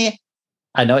for me,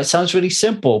 I know it sounds really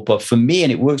simple, but for me,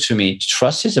 and it works for me,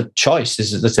 trust is a choice.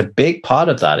 There's a big part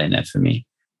of that in it for me.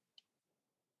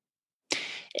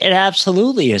 It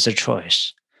absolutely is a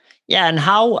choice. Yeah. And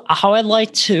how I'd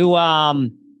like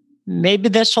to, maybe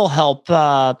this will help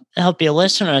your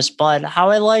listeners, but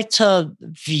how I like to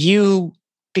view,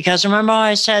 because remember how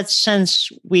I said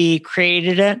since we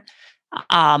created it,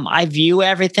 I view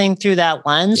everything through that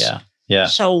lens. Yeah. Yeah.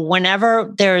 So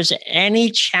whenever there's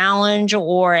any challenge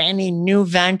or any new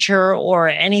venture or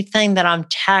anything that I'm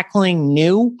tackling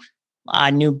new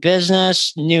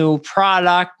business, new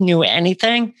product, new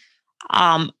anything,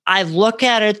 I look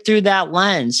at it through that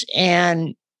lens,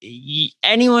 and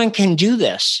anyone can do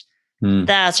this.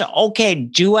 That's okay.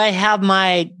 Do I have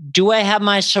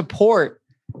my support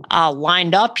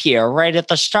lined up here right at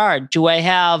the start? Do I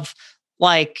have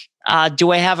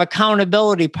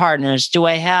accountability partners? Do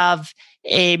I have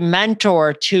a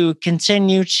mentor to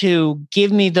continue to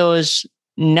give me those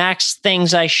next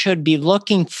things I should be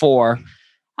looking for?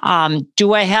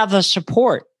 Do I have the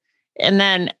support? And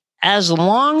then as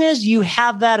long as you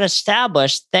have that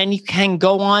established, then you can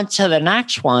go on to the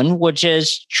next one, which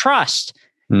is trust.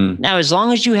 Now, as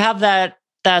long as you have that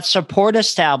support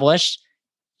established,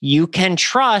 you can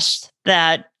trust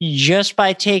that just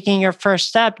by taking your first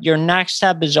step, your next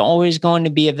step is always going to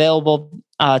be available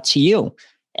to you.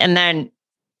 And then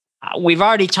we've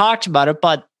already talked about it,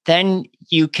 but then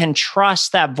you can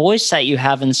trust that voice that you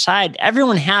have inside.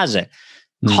 Everyone has it.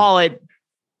 Call it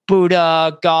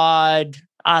Buddha, God,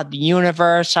 the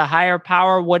universe, a higher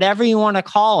power, whatever you want to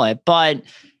call it. But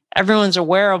everyone's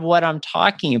aware of what I'm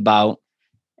talking about.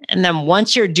 And then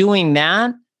once you're doing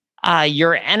that,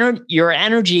 your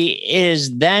energy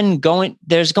is then going,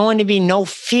 there's going to be no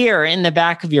fear in the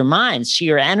back of your mind. So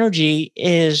your energy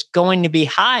is going to be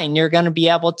high and you're going to be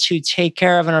able to take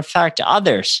care of and affect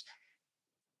others.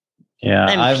 Yeah.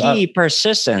 And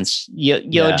persistence.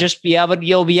 You'll just be able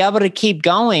to keep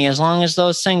going as long as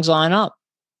those things line up.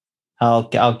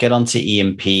 I'll get onto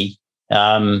EMP.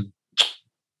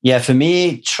 For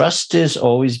me, trust has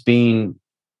always been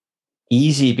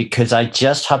easy because I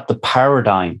just have the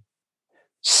paradigm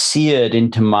seared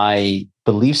into my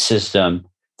belief system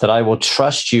that I will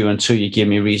trust you until you give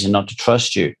me reason not to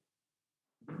trust you.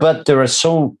 But there are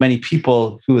so many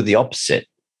people who are the opposite,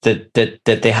 that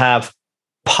they have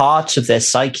parts of their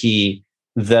psyche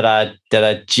that are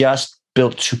just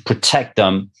built to protect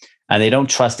them, and they don't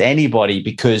trust anybody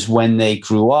because when they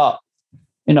grew up,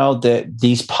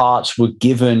 these parts were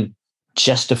given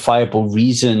justifiable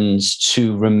reasons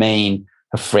to remain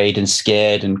afraid and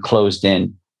scared and closed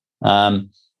in. I'm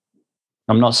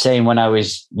not saying when I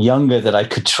was younger that I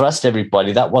could trust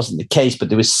everybody. That wasn't the case, but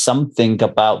there was something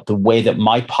about the way that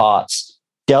my parts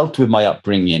dealt with my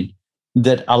upbringing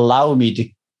that allowed me to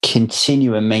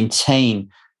continue and maintain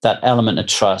that element of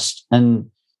trust.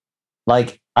 And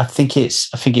I think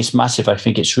it's massive. I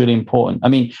think it's really important. I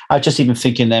mean, I was just even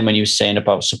thinking then when you were saying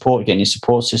about support, getting your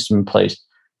support system in place.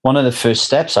 One of the first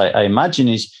steps I imagine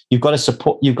is you've got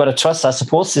to trust that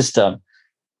support system.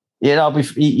 You got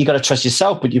to trust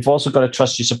yourself, but you've also got to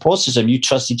trust your support system. You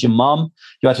trusted your mom.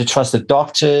 You had to trust the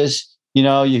doctors. You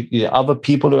other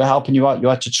people who are helping you out. You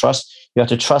had to trust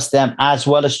them as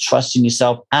well as trusting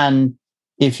yourself. And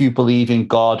if you believe in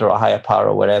God or a higher power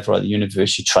or whatever, or the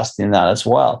universe, you trust in that as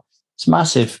well. It's a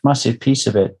massive, massive piece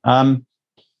of it.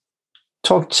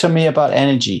 Talk to me about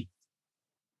energy.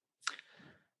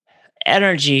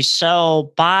 Energy.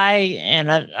 So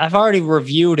I've already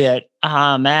reviewed it.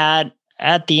 At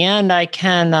the end, I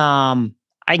can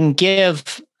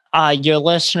give your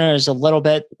listeners a little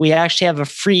bit. We actually have a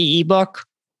free ebook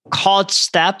called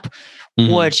Step,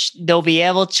 which they'll be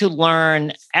able to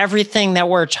learn everything that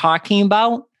we're talking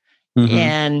about.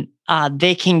 And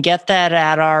they can get that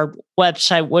at our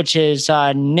website, which is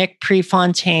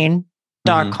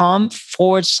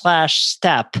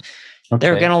nickprefontaine.com/step. Okay.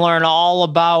 They're going to learn all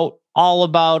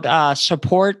about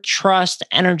support, trust,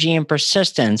 energy, and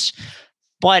persistence.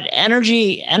 But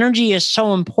energy is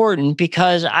so important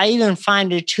because I even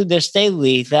find it to this day,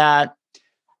 Lee, that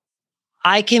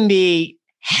I can be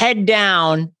head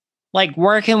down, like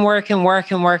working.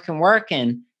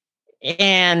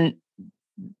 And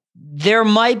there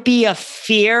might be a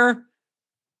fear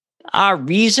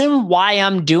reason why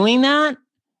I'm doing that.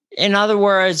 In other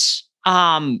words,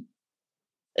 there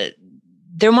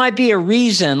might be a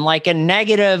reason, like a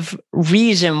negative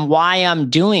reason why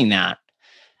I'm doing that.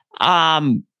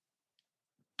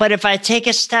 But if I take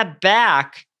a step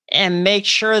back and make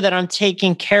sure that I'm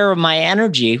taking care of my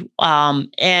energy,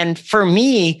 and for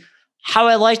me, how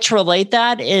I like to relate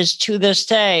that is to this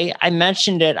day, I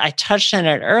mentioned it, I touched on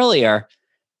it earlier.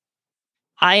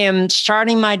 I am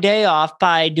starting my day off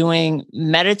by doing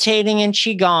meditating and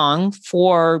Qigong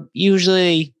for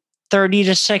usually 30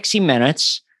 to 60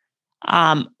 minutes.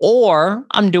 Or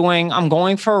I'm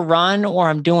going for a run, or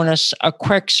I'm doing a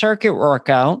quick circuit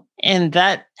workout. And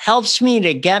that helps me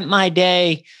to get my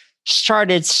day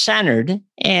started centered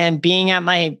and being at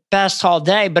my best all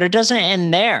day, but it doesn't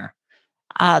end there.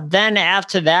 Then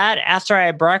after that, after I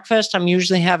have breakfast, I'm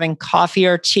usually having coffee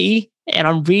or tea, and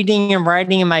I'm reading and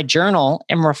writing in my journal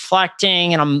and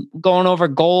reflecting, and I'm going over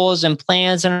goals and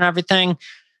plans and everything.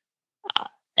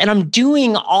 And I'm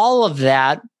doing all of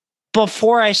that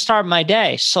before I start my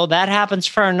day. So that happens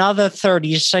for another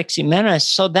 30 to 60 minutes.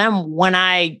 So then when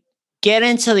I get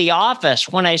into the office,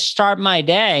 when I start my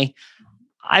day,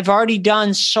 I've already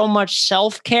done so much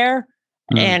self-care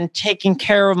and taking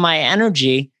care of my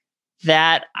energy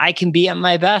that I can be at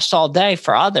my best all day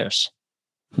for others.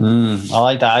 I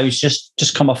like that. I was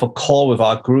just come off a call with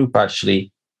our group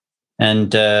actually,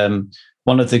 and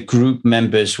one of the group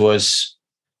members was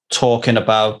talking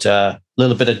about a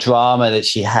little bit of drama that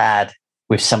she had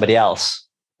with somebody else,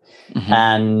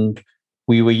 and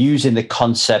we were using the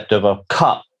concept of a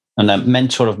cup. And a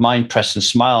mentor of mine, Preston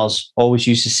Smiles, always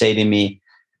used to say to me,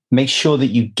 "Make sure that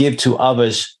you give to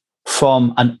others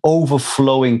from an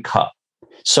overflowing cup."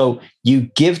 So you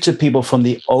give to people from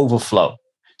the overflow.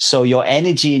 So your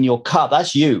energy in your cup,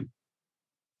 that's you.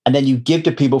 And then you give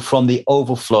to people from the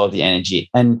overflow of the energy.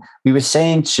 And we were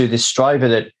saying to this striver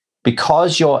that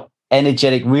because your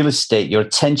energetic real estate, your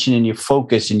attention and your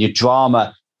focus and your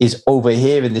drama is over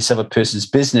here in this other person's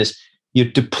business, you're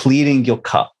depleting your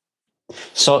cup.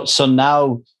 So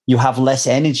now you have less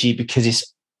energy because it's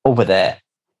over there.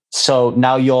 So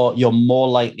now you're more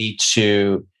likely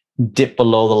to dip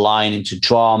below the line into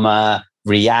drama,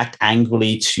 react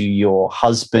angrily to your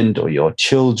husband or your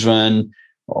children,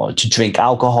 or to drink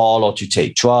alcohol or to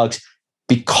take drugs,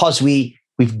 because we've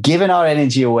given our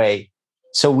energy away.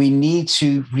 So we need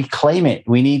to reclaim it.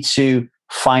 We need to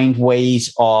find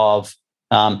ways of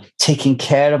taking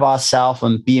care of ourselves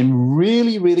and being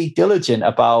really, really diligent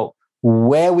about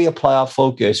where we apply our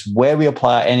focus, where we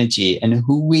apply our energy, and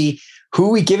who we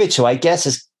give it to. I guess,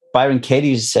 as Byron Katie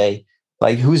used to say,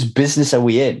 like, whose business are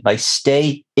we in? Like,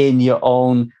 stay in your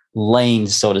own lane,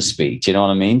 so to speak. Do you know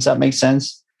what I mean? Does that make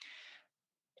sense?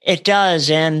 It does.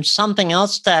 And something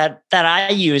else that I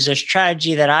use, a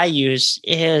strategy that I use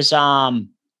is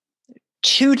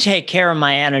to take care of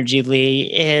my energy,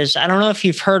 Lee, is, I don't know if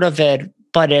you've heard of it,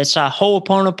 but it's a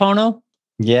Ho'oponopono.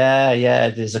 Yeah.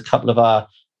 There's a couple of our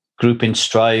group in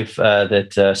Strive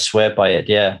that swear by it.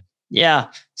 Yeah.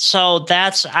 So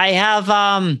I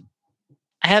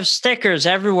have stickers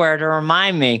everywhere to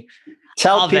remind me.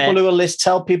 Tell people who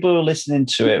are listening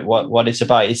to it what it's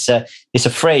about. It's a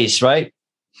phrase, right?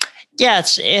 Yeah,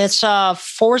 it's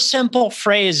 4 simple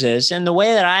phrases, and the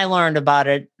way that I learned about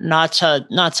it, not to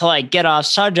like get off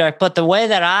subject, but the way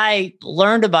that I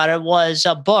learned about it was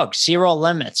a book, Zero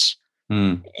Limits,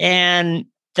 and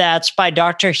that's by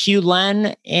Dr. Hugh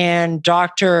Len and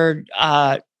Dr.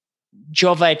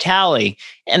 Joe Vitale.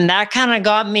 And that kind of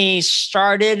got me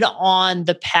started on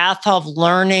the path of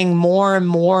learning more and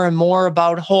more and more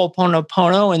about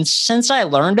Ho'oponopono. And since I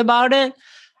learned about it,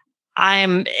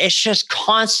 it's just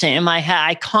constant in my head.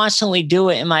 I constantly do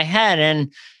it in my head.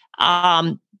 And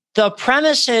the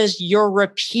premise is you're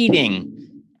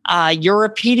repeating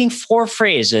 4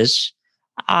 phrases.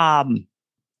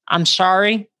 I'm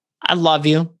sorry. I love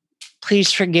you.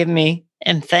 Please forgive me.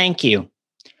 And thank you.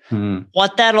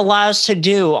 What that allows to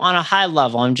do on a high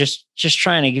level, I'm just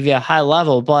trying to give you a high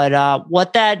level, but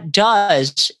what that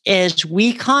does is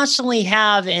we constantly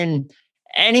have, and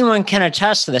anyone can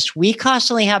attest to this, we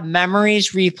constantly have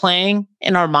memories replaying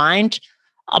in our mind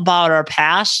about our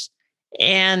past,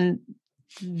 and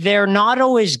they're not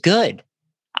always good.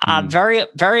 Very,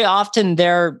 very often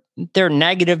they're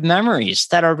negative memories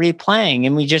that are replaying,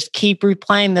 and we just keep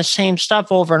replaying the same stuff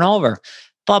over and over.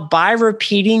 But by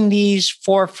repeating these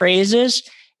 4 phrases,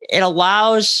 it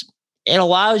allows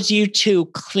you to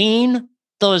clean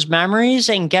those memories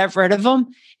and get rid of them.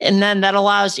 And then that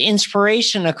allows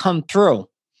inspiration to come through.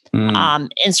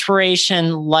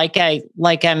 Inspiration, like I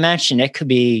mentioned, it could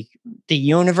be the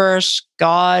universe,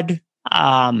 God,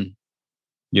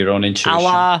 your own intuition,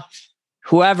 Allah,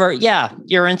 whoever,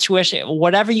 your intuition,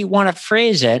 whatever you want to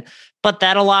phrase it. But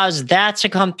that allows that to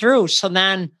come through. So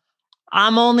then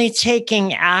I'm only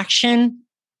taking action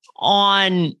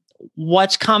on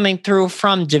what's coming through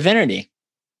from divinity.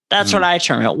 That's what I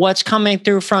term it. What's coming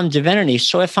through from divinity.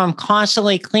 So if I'm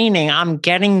constantly cleaning, I'm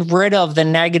getting rid of the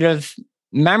negative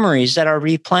memories that are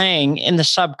replaying in the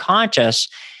subconscious.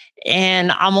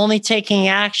 And I'm only taking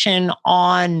action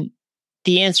on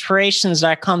the inspirations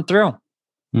that come through.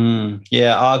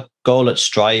 Yeah, our goal at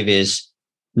Strive is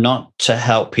not to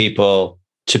help people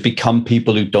to become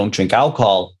people who don't drink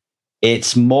alcohol.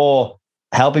 It's more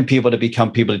helping people to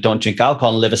become people who don't drink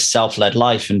alcohol and live a self-led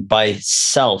life. And by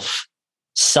self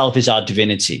is our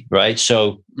divinity, right?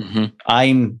 So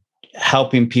I'm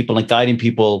helping people and guiding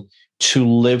people to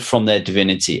live from their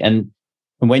divinity. And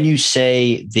when you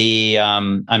say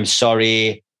I'm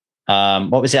sorry,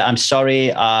 what was it? I'm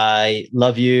sorry, I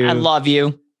love you. I love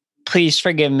you. Please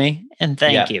forgive me and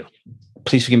thank you.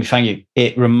 Please forgive me, thank you.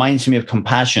 It reminds me of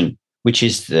compassion, which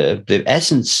is the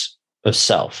essence of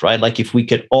self, right? Like if we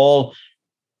could all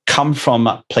come from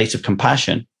a place of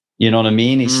compassion, you know what I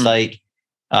mean? It's like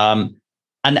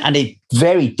And it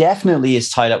very definitely is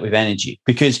tied up with energy,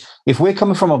 because if we're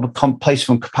coming from a place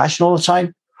from compassion all the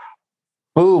time,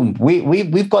 boom,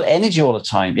 we've got energy all the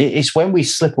time. It's when we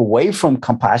slip away from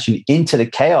compassion into the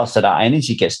chaos that our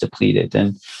energy gets depleted.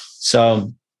 And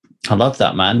so I love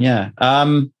that, man. Yeah.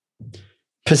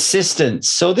 Persistence.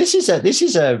 So this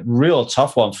is a real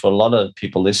tough one for a lot of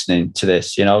people listening to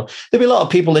this. There'll be a lot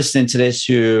of people listening to this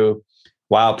who,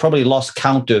 wow, probably lost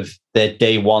count of their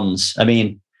day ones. I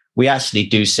mean, we actually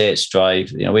do say at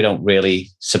Strive, we don't really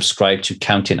subscribe to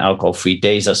counting alcohol-free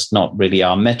days. That's not really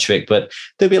our metric, but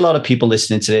there'll be a lot of people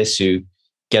listening to this who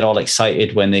get all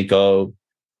excited when they go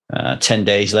 10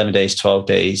 days, 11 days, 12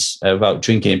 days without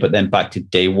drinking, but then back to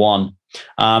day one.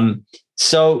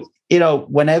 So,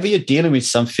 whenever you're dealing with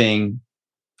something,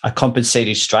 a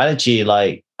compensating strategy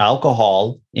like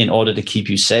alcohol, in order to keep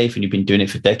you safe, and you've been doing it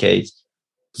for decades,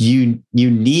 you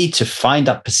need to find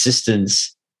that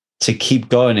persistence to keep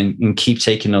going and keep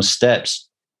taking those steps.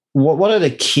 What are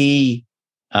the key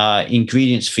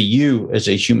ingredients for you as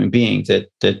a human being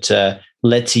that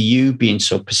led to you being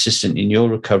so persistent in your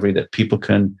recovery that people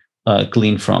can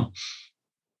glean from?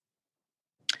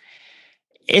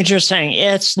 Interesting.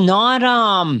 It's not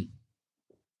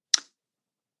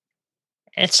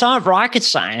rocket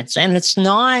science, and it's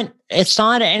not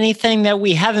anything that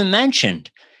we haven't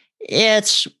mentioned.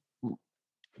 It's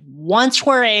once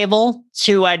we're able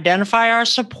to identify our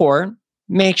support,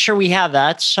 make sure we have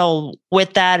that. So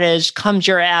with that comes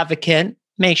your advocate.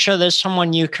 Make sure there's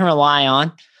someone you can rely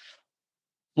on.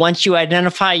 Once you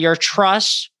identify your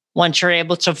trust, once you're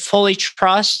able to fully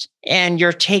trust and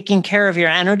you're taking care of your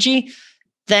energy,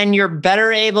 then you're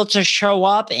better able to show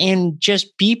up and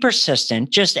just be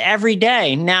persistent, just every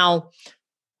day. Now,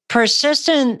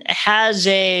 persistence has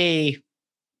a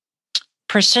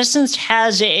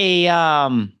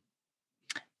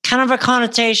kind of a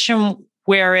connotation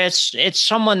where it's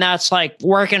someone that's like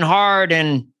working hard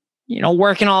and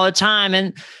working all the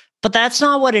time, but that's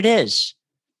not what it is.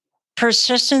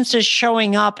 Persistence is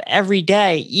showing up every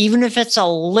day, even if it's a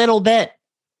little bit,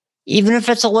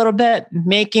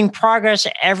 making progress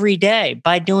every day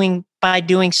by doing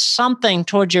something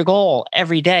towards your goal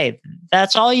every day.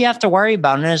 That's all you have to worry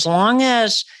about. And as long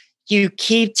as you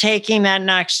keep taking that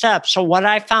next step. So what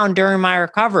I found during my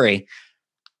recovery,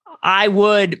 I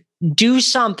would do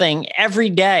something every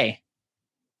day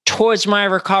towards my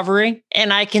recovery,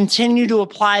 and I continue to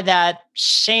apply that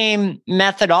same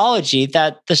methodology,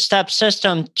 that the STEP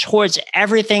system, towards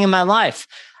everything in my life.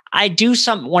 I do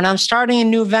something when I'm starting a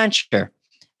new venture,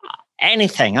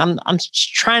 anything. I'm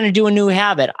trying to do a new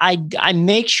habit. I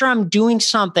make sure I'm doing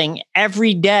something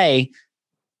every day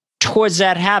towards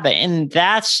that habit, and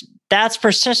that's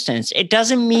persistence. It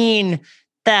doesn't mean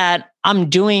that I'm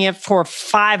doing it for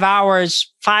 5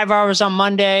 hours on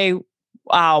Monday,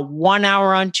 1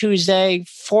 hour on Tuesday,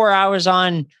 4 hours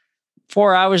on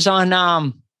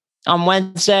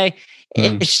Wednesday.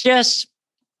 It's just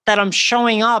that I'm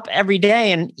showing up every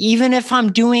day. And even if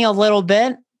I'm doing a little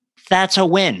bit, that's a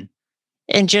win.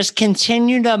 And just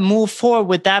continue to move forward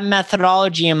with that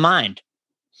methodology in mind.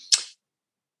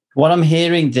 What I'm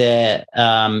hearing there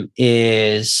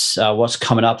is what's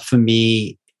coming up for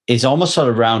me is almost sort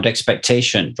of around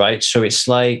expectation, right? So it's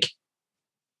like,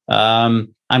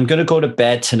 I'm going to go to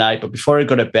bed tonight, but before I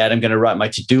go to bed, I'm going to write my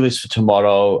to-do list for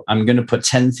tomorrow. I'm going to put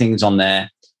 10 things on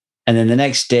there. And then the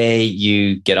next day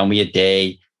you get on with your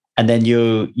day, and then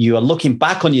you are looking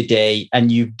back on your day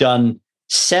and you've done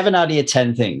 7 out of your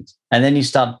 10 things. And then you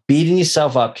start beating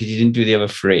yourself up because you didn't do the other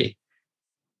 3,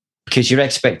 because your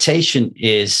expectation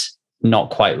is not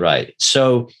quite right.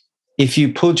 So if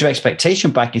you pulled your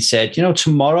expectation back and said,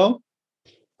 tomorrow,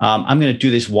 I'm going to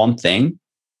do this one thing.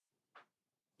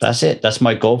 That's it. That's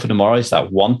my goal for tomorrow, is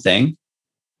that one thing.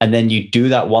 And then you do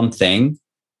that one thing,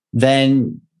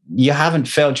 then you haven't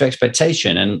failed your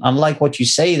expectation. And unlike what you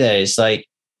say there, is like,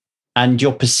 and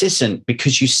you're persistent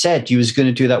because you said you was going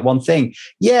to do that one thing.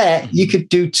 Yeah, you could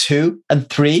do 2 and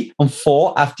 3 and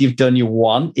 4 after you've done your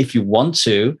 1 if you want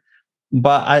to.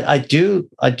 But I do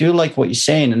like what you're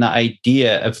saying, and that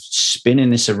idea of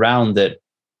spinning this around, that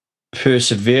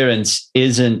perseverance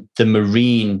isn't the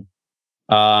Marine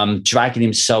dragging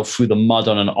himself through the mud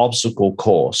on an obstacle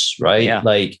course, right? Yeah.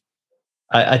 Like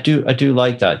I do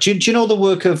like that. Do you know the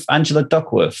work of Angela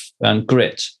Duckworth and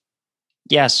Grit?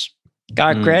 Yes.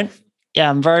 Got Grit? Yeah,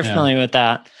 I'm very familiar with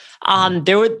that.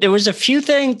 There was a few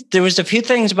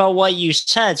things about what you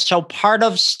said. So part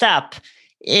of STEP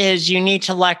is you need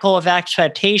to let go of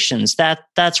expectations.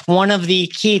 That's one of the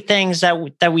key things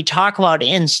that we talk about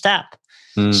in STEP.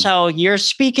 So you're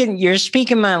speaking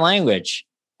my language.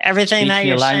 Everything that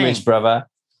you're language, saying, brother.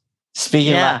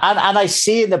 Speaking of that, and I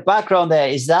see in the background there,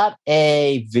 is that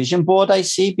a vision board I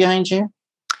see behind you?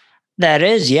 That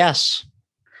is, yes.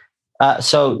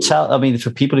 So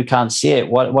for people who can't see it,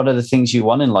 what are the things you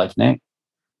want in life, Nick?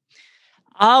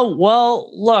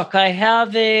 Well, look, I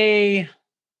have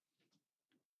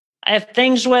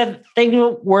things with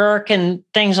work and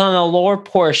things on the lower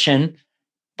portion,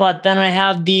 but then I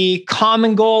have the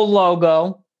Common Goal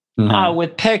logo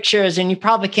with pictures, and you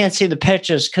probably can't see the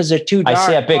pictures because they're too dark. I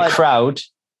see a big crowd.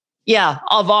 Yeah,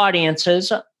 of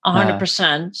audiences,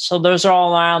 100%. So those are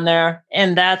all around there,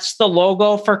 and that's the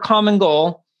logo for Common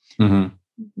Goal. Mm-hmm.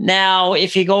 Now,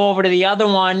 if you go over to the other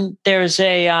one, there's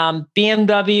a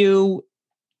BMW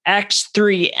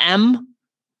X3M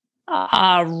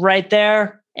right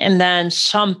there, and then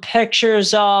some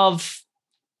pictures of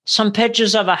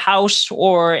a house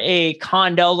or a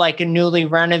condo, like a newly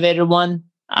renovated one,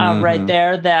 right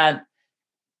there that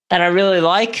I really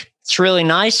like. It's really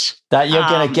nice. That you're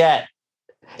going to get.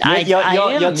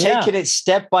 You're taking it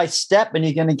step by step, and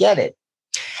you're going to get it.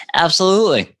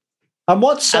 Absolutely. And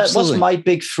what's My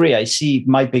Big Three? I see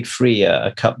My Big Three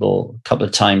a couple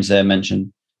of times there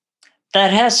mentioned.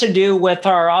 That has to do with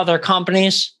our other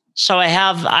companies. So I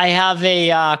have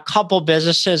a couple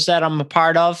businesses that I'm a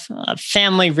part of. A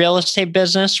family real estate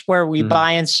business where we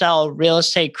buy and sell real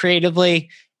estate creatively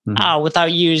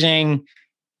without using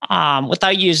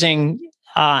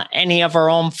any of our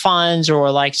own funds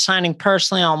or like signing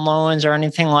personally on loans or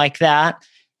anything like that.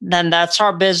 Then that's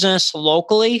our business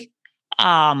locally,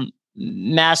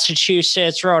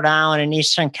 Massachusetts, Rhode Island, and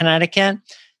Eastern Connecticut.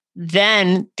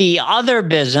 Then the other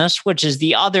business, which is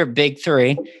the other big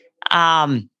three,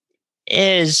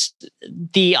 is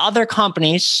the other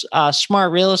company's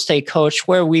Smart Real Estate Coach,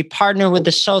 where we partner with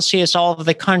associates all over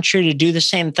the country to do the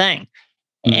same thing.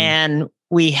 And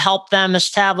we help them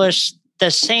establish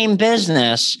the same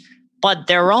business, but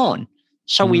their own.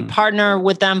 So we partner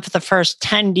with them for the first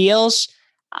 10 deals.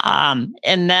 And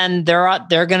then they're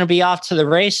going to be off to the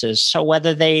races. So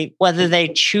whether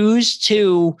they choose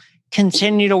to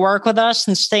continue to work with us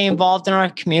and stay involved in our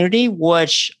community,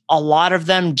 which a lot of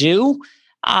them do,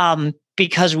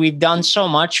 because we've done so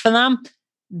much for them,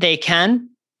 they can.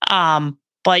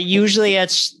 But usually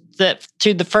it's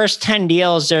through the first 10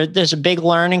 deals, there's a big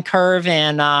learning curve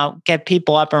and get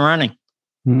people up and running.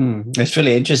 It's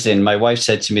really interesting. My wife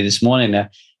said to me this morning,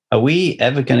 are we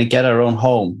ever going to get our own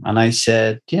home? And I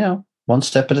said, one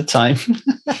step at a time.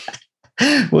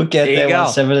 We'll get there one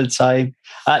step at a time.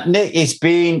 Nick, it's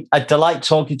been a delight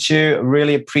talking to you.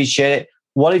 Really appreciate it.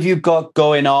 What have you got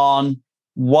going on?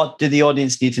 What do the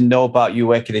audience need to know about you?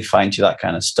 Where can they find you? That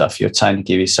kind of stuff. You have time to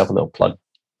give yourself a little plug.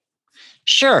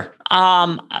 Sure.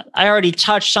 I already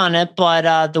touched on it,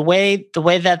 but the way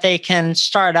that they can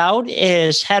start out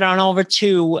is head on over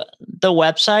to the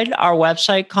website. Our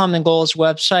website, Common Goals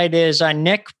website, is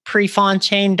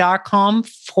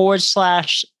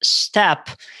nickprefontaine.com/step.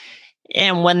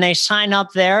 And when they sign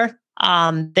up there,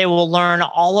 they will learn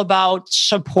all about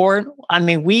support. I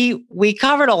mean, we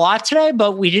covered a lot today,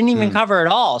 but we didn't even cover it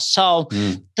all. So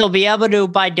they'll be able to,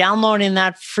 by downloading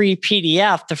that free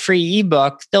PDF, the free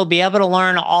ebook, they'll be able to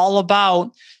learn all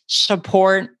about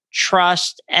support,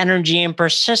 trust, energy, and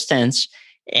persistence.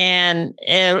 And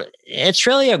it's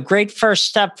really a great first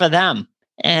step for them.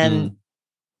 And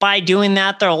by doing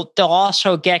that, they'll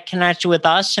also get connected with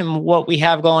us and what we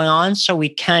have going on so we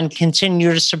can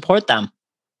continue to support them.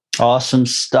 Awesome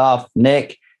stuff.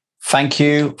 Nick, thank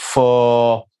you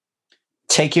for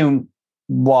taking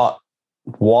what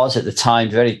was at the time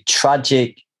a very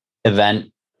tragic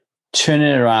event, turning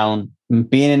it around,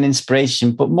 being an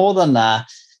inspiration, but more than that,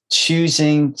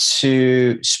 choosing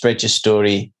to spread your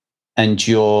story and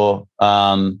your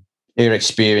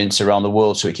experience around the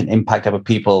world so it can impact other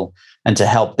people and to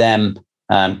help them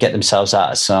get themselves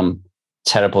out of some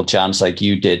terrible jams like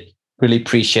you did. Really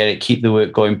appreciate it. Keep the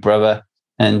work going, brother.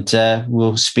 And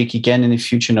we'll speak again in the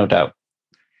future, no doubt.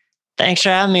 Thanks for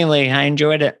having me, Lee. I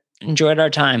enjoyed it. Enjoyed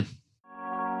our time.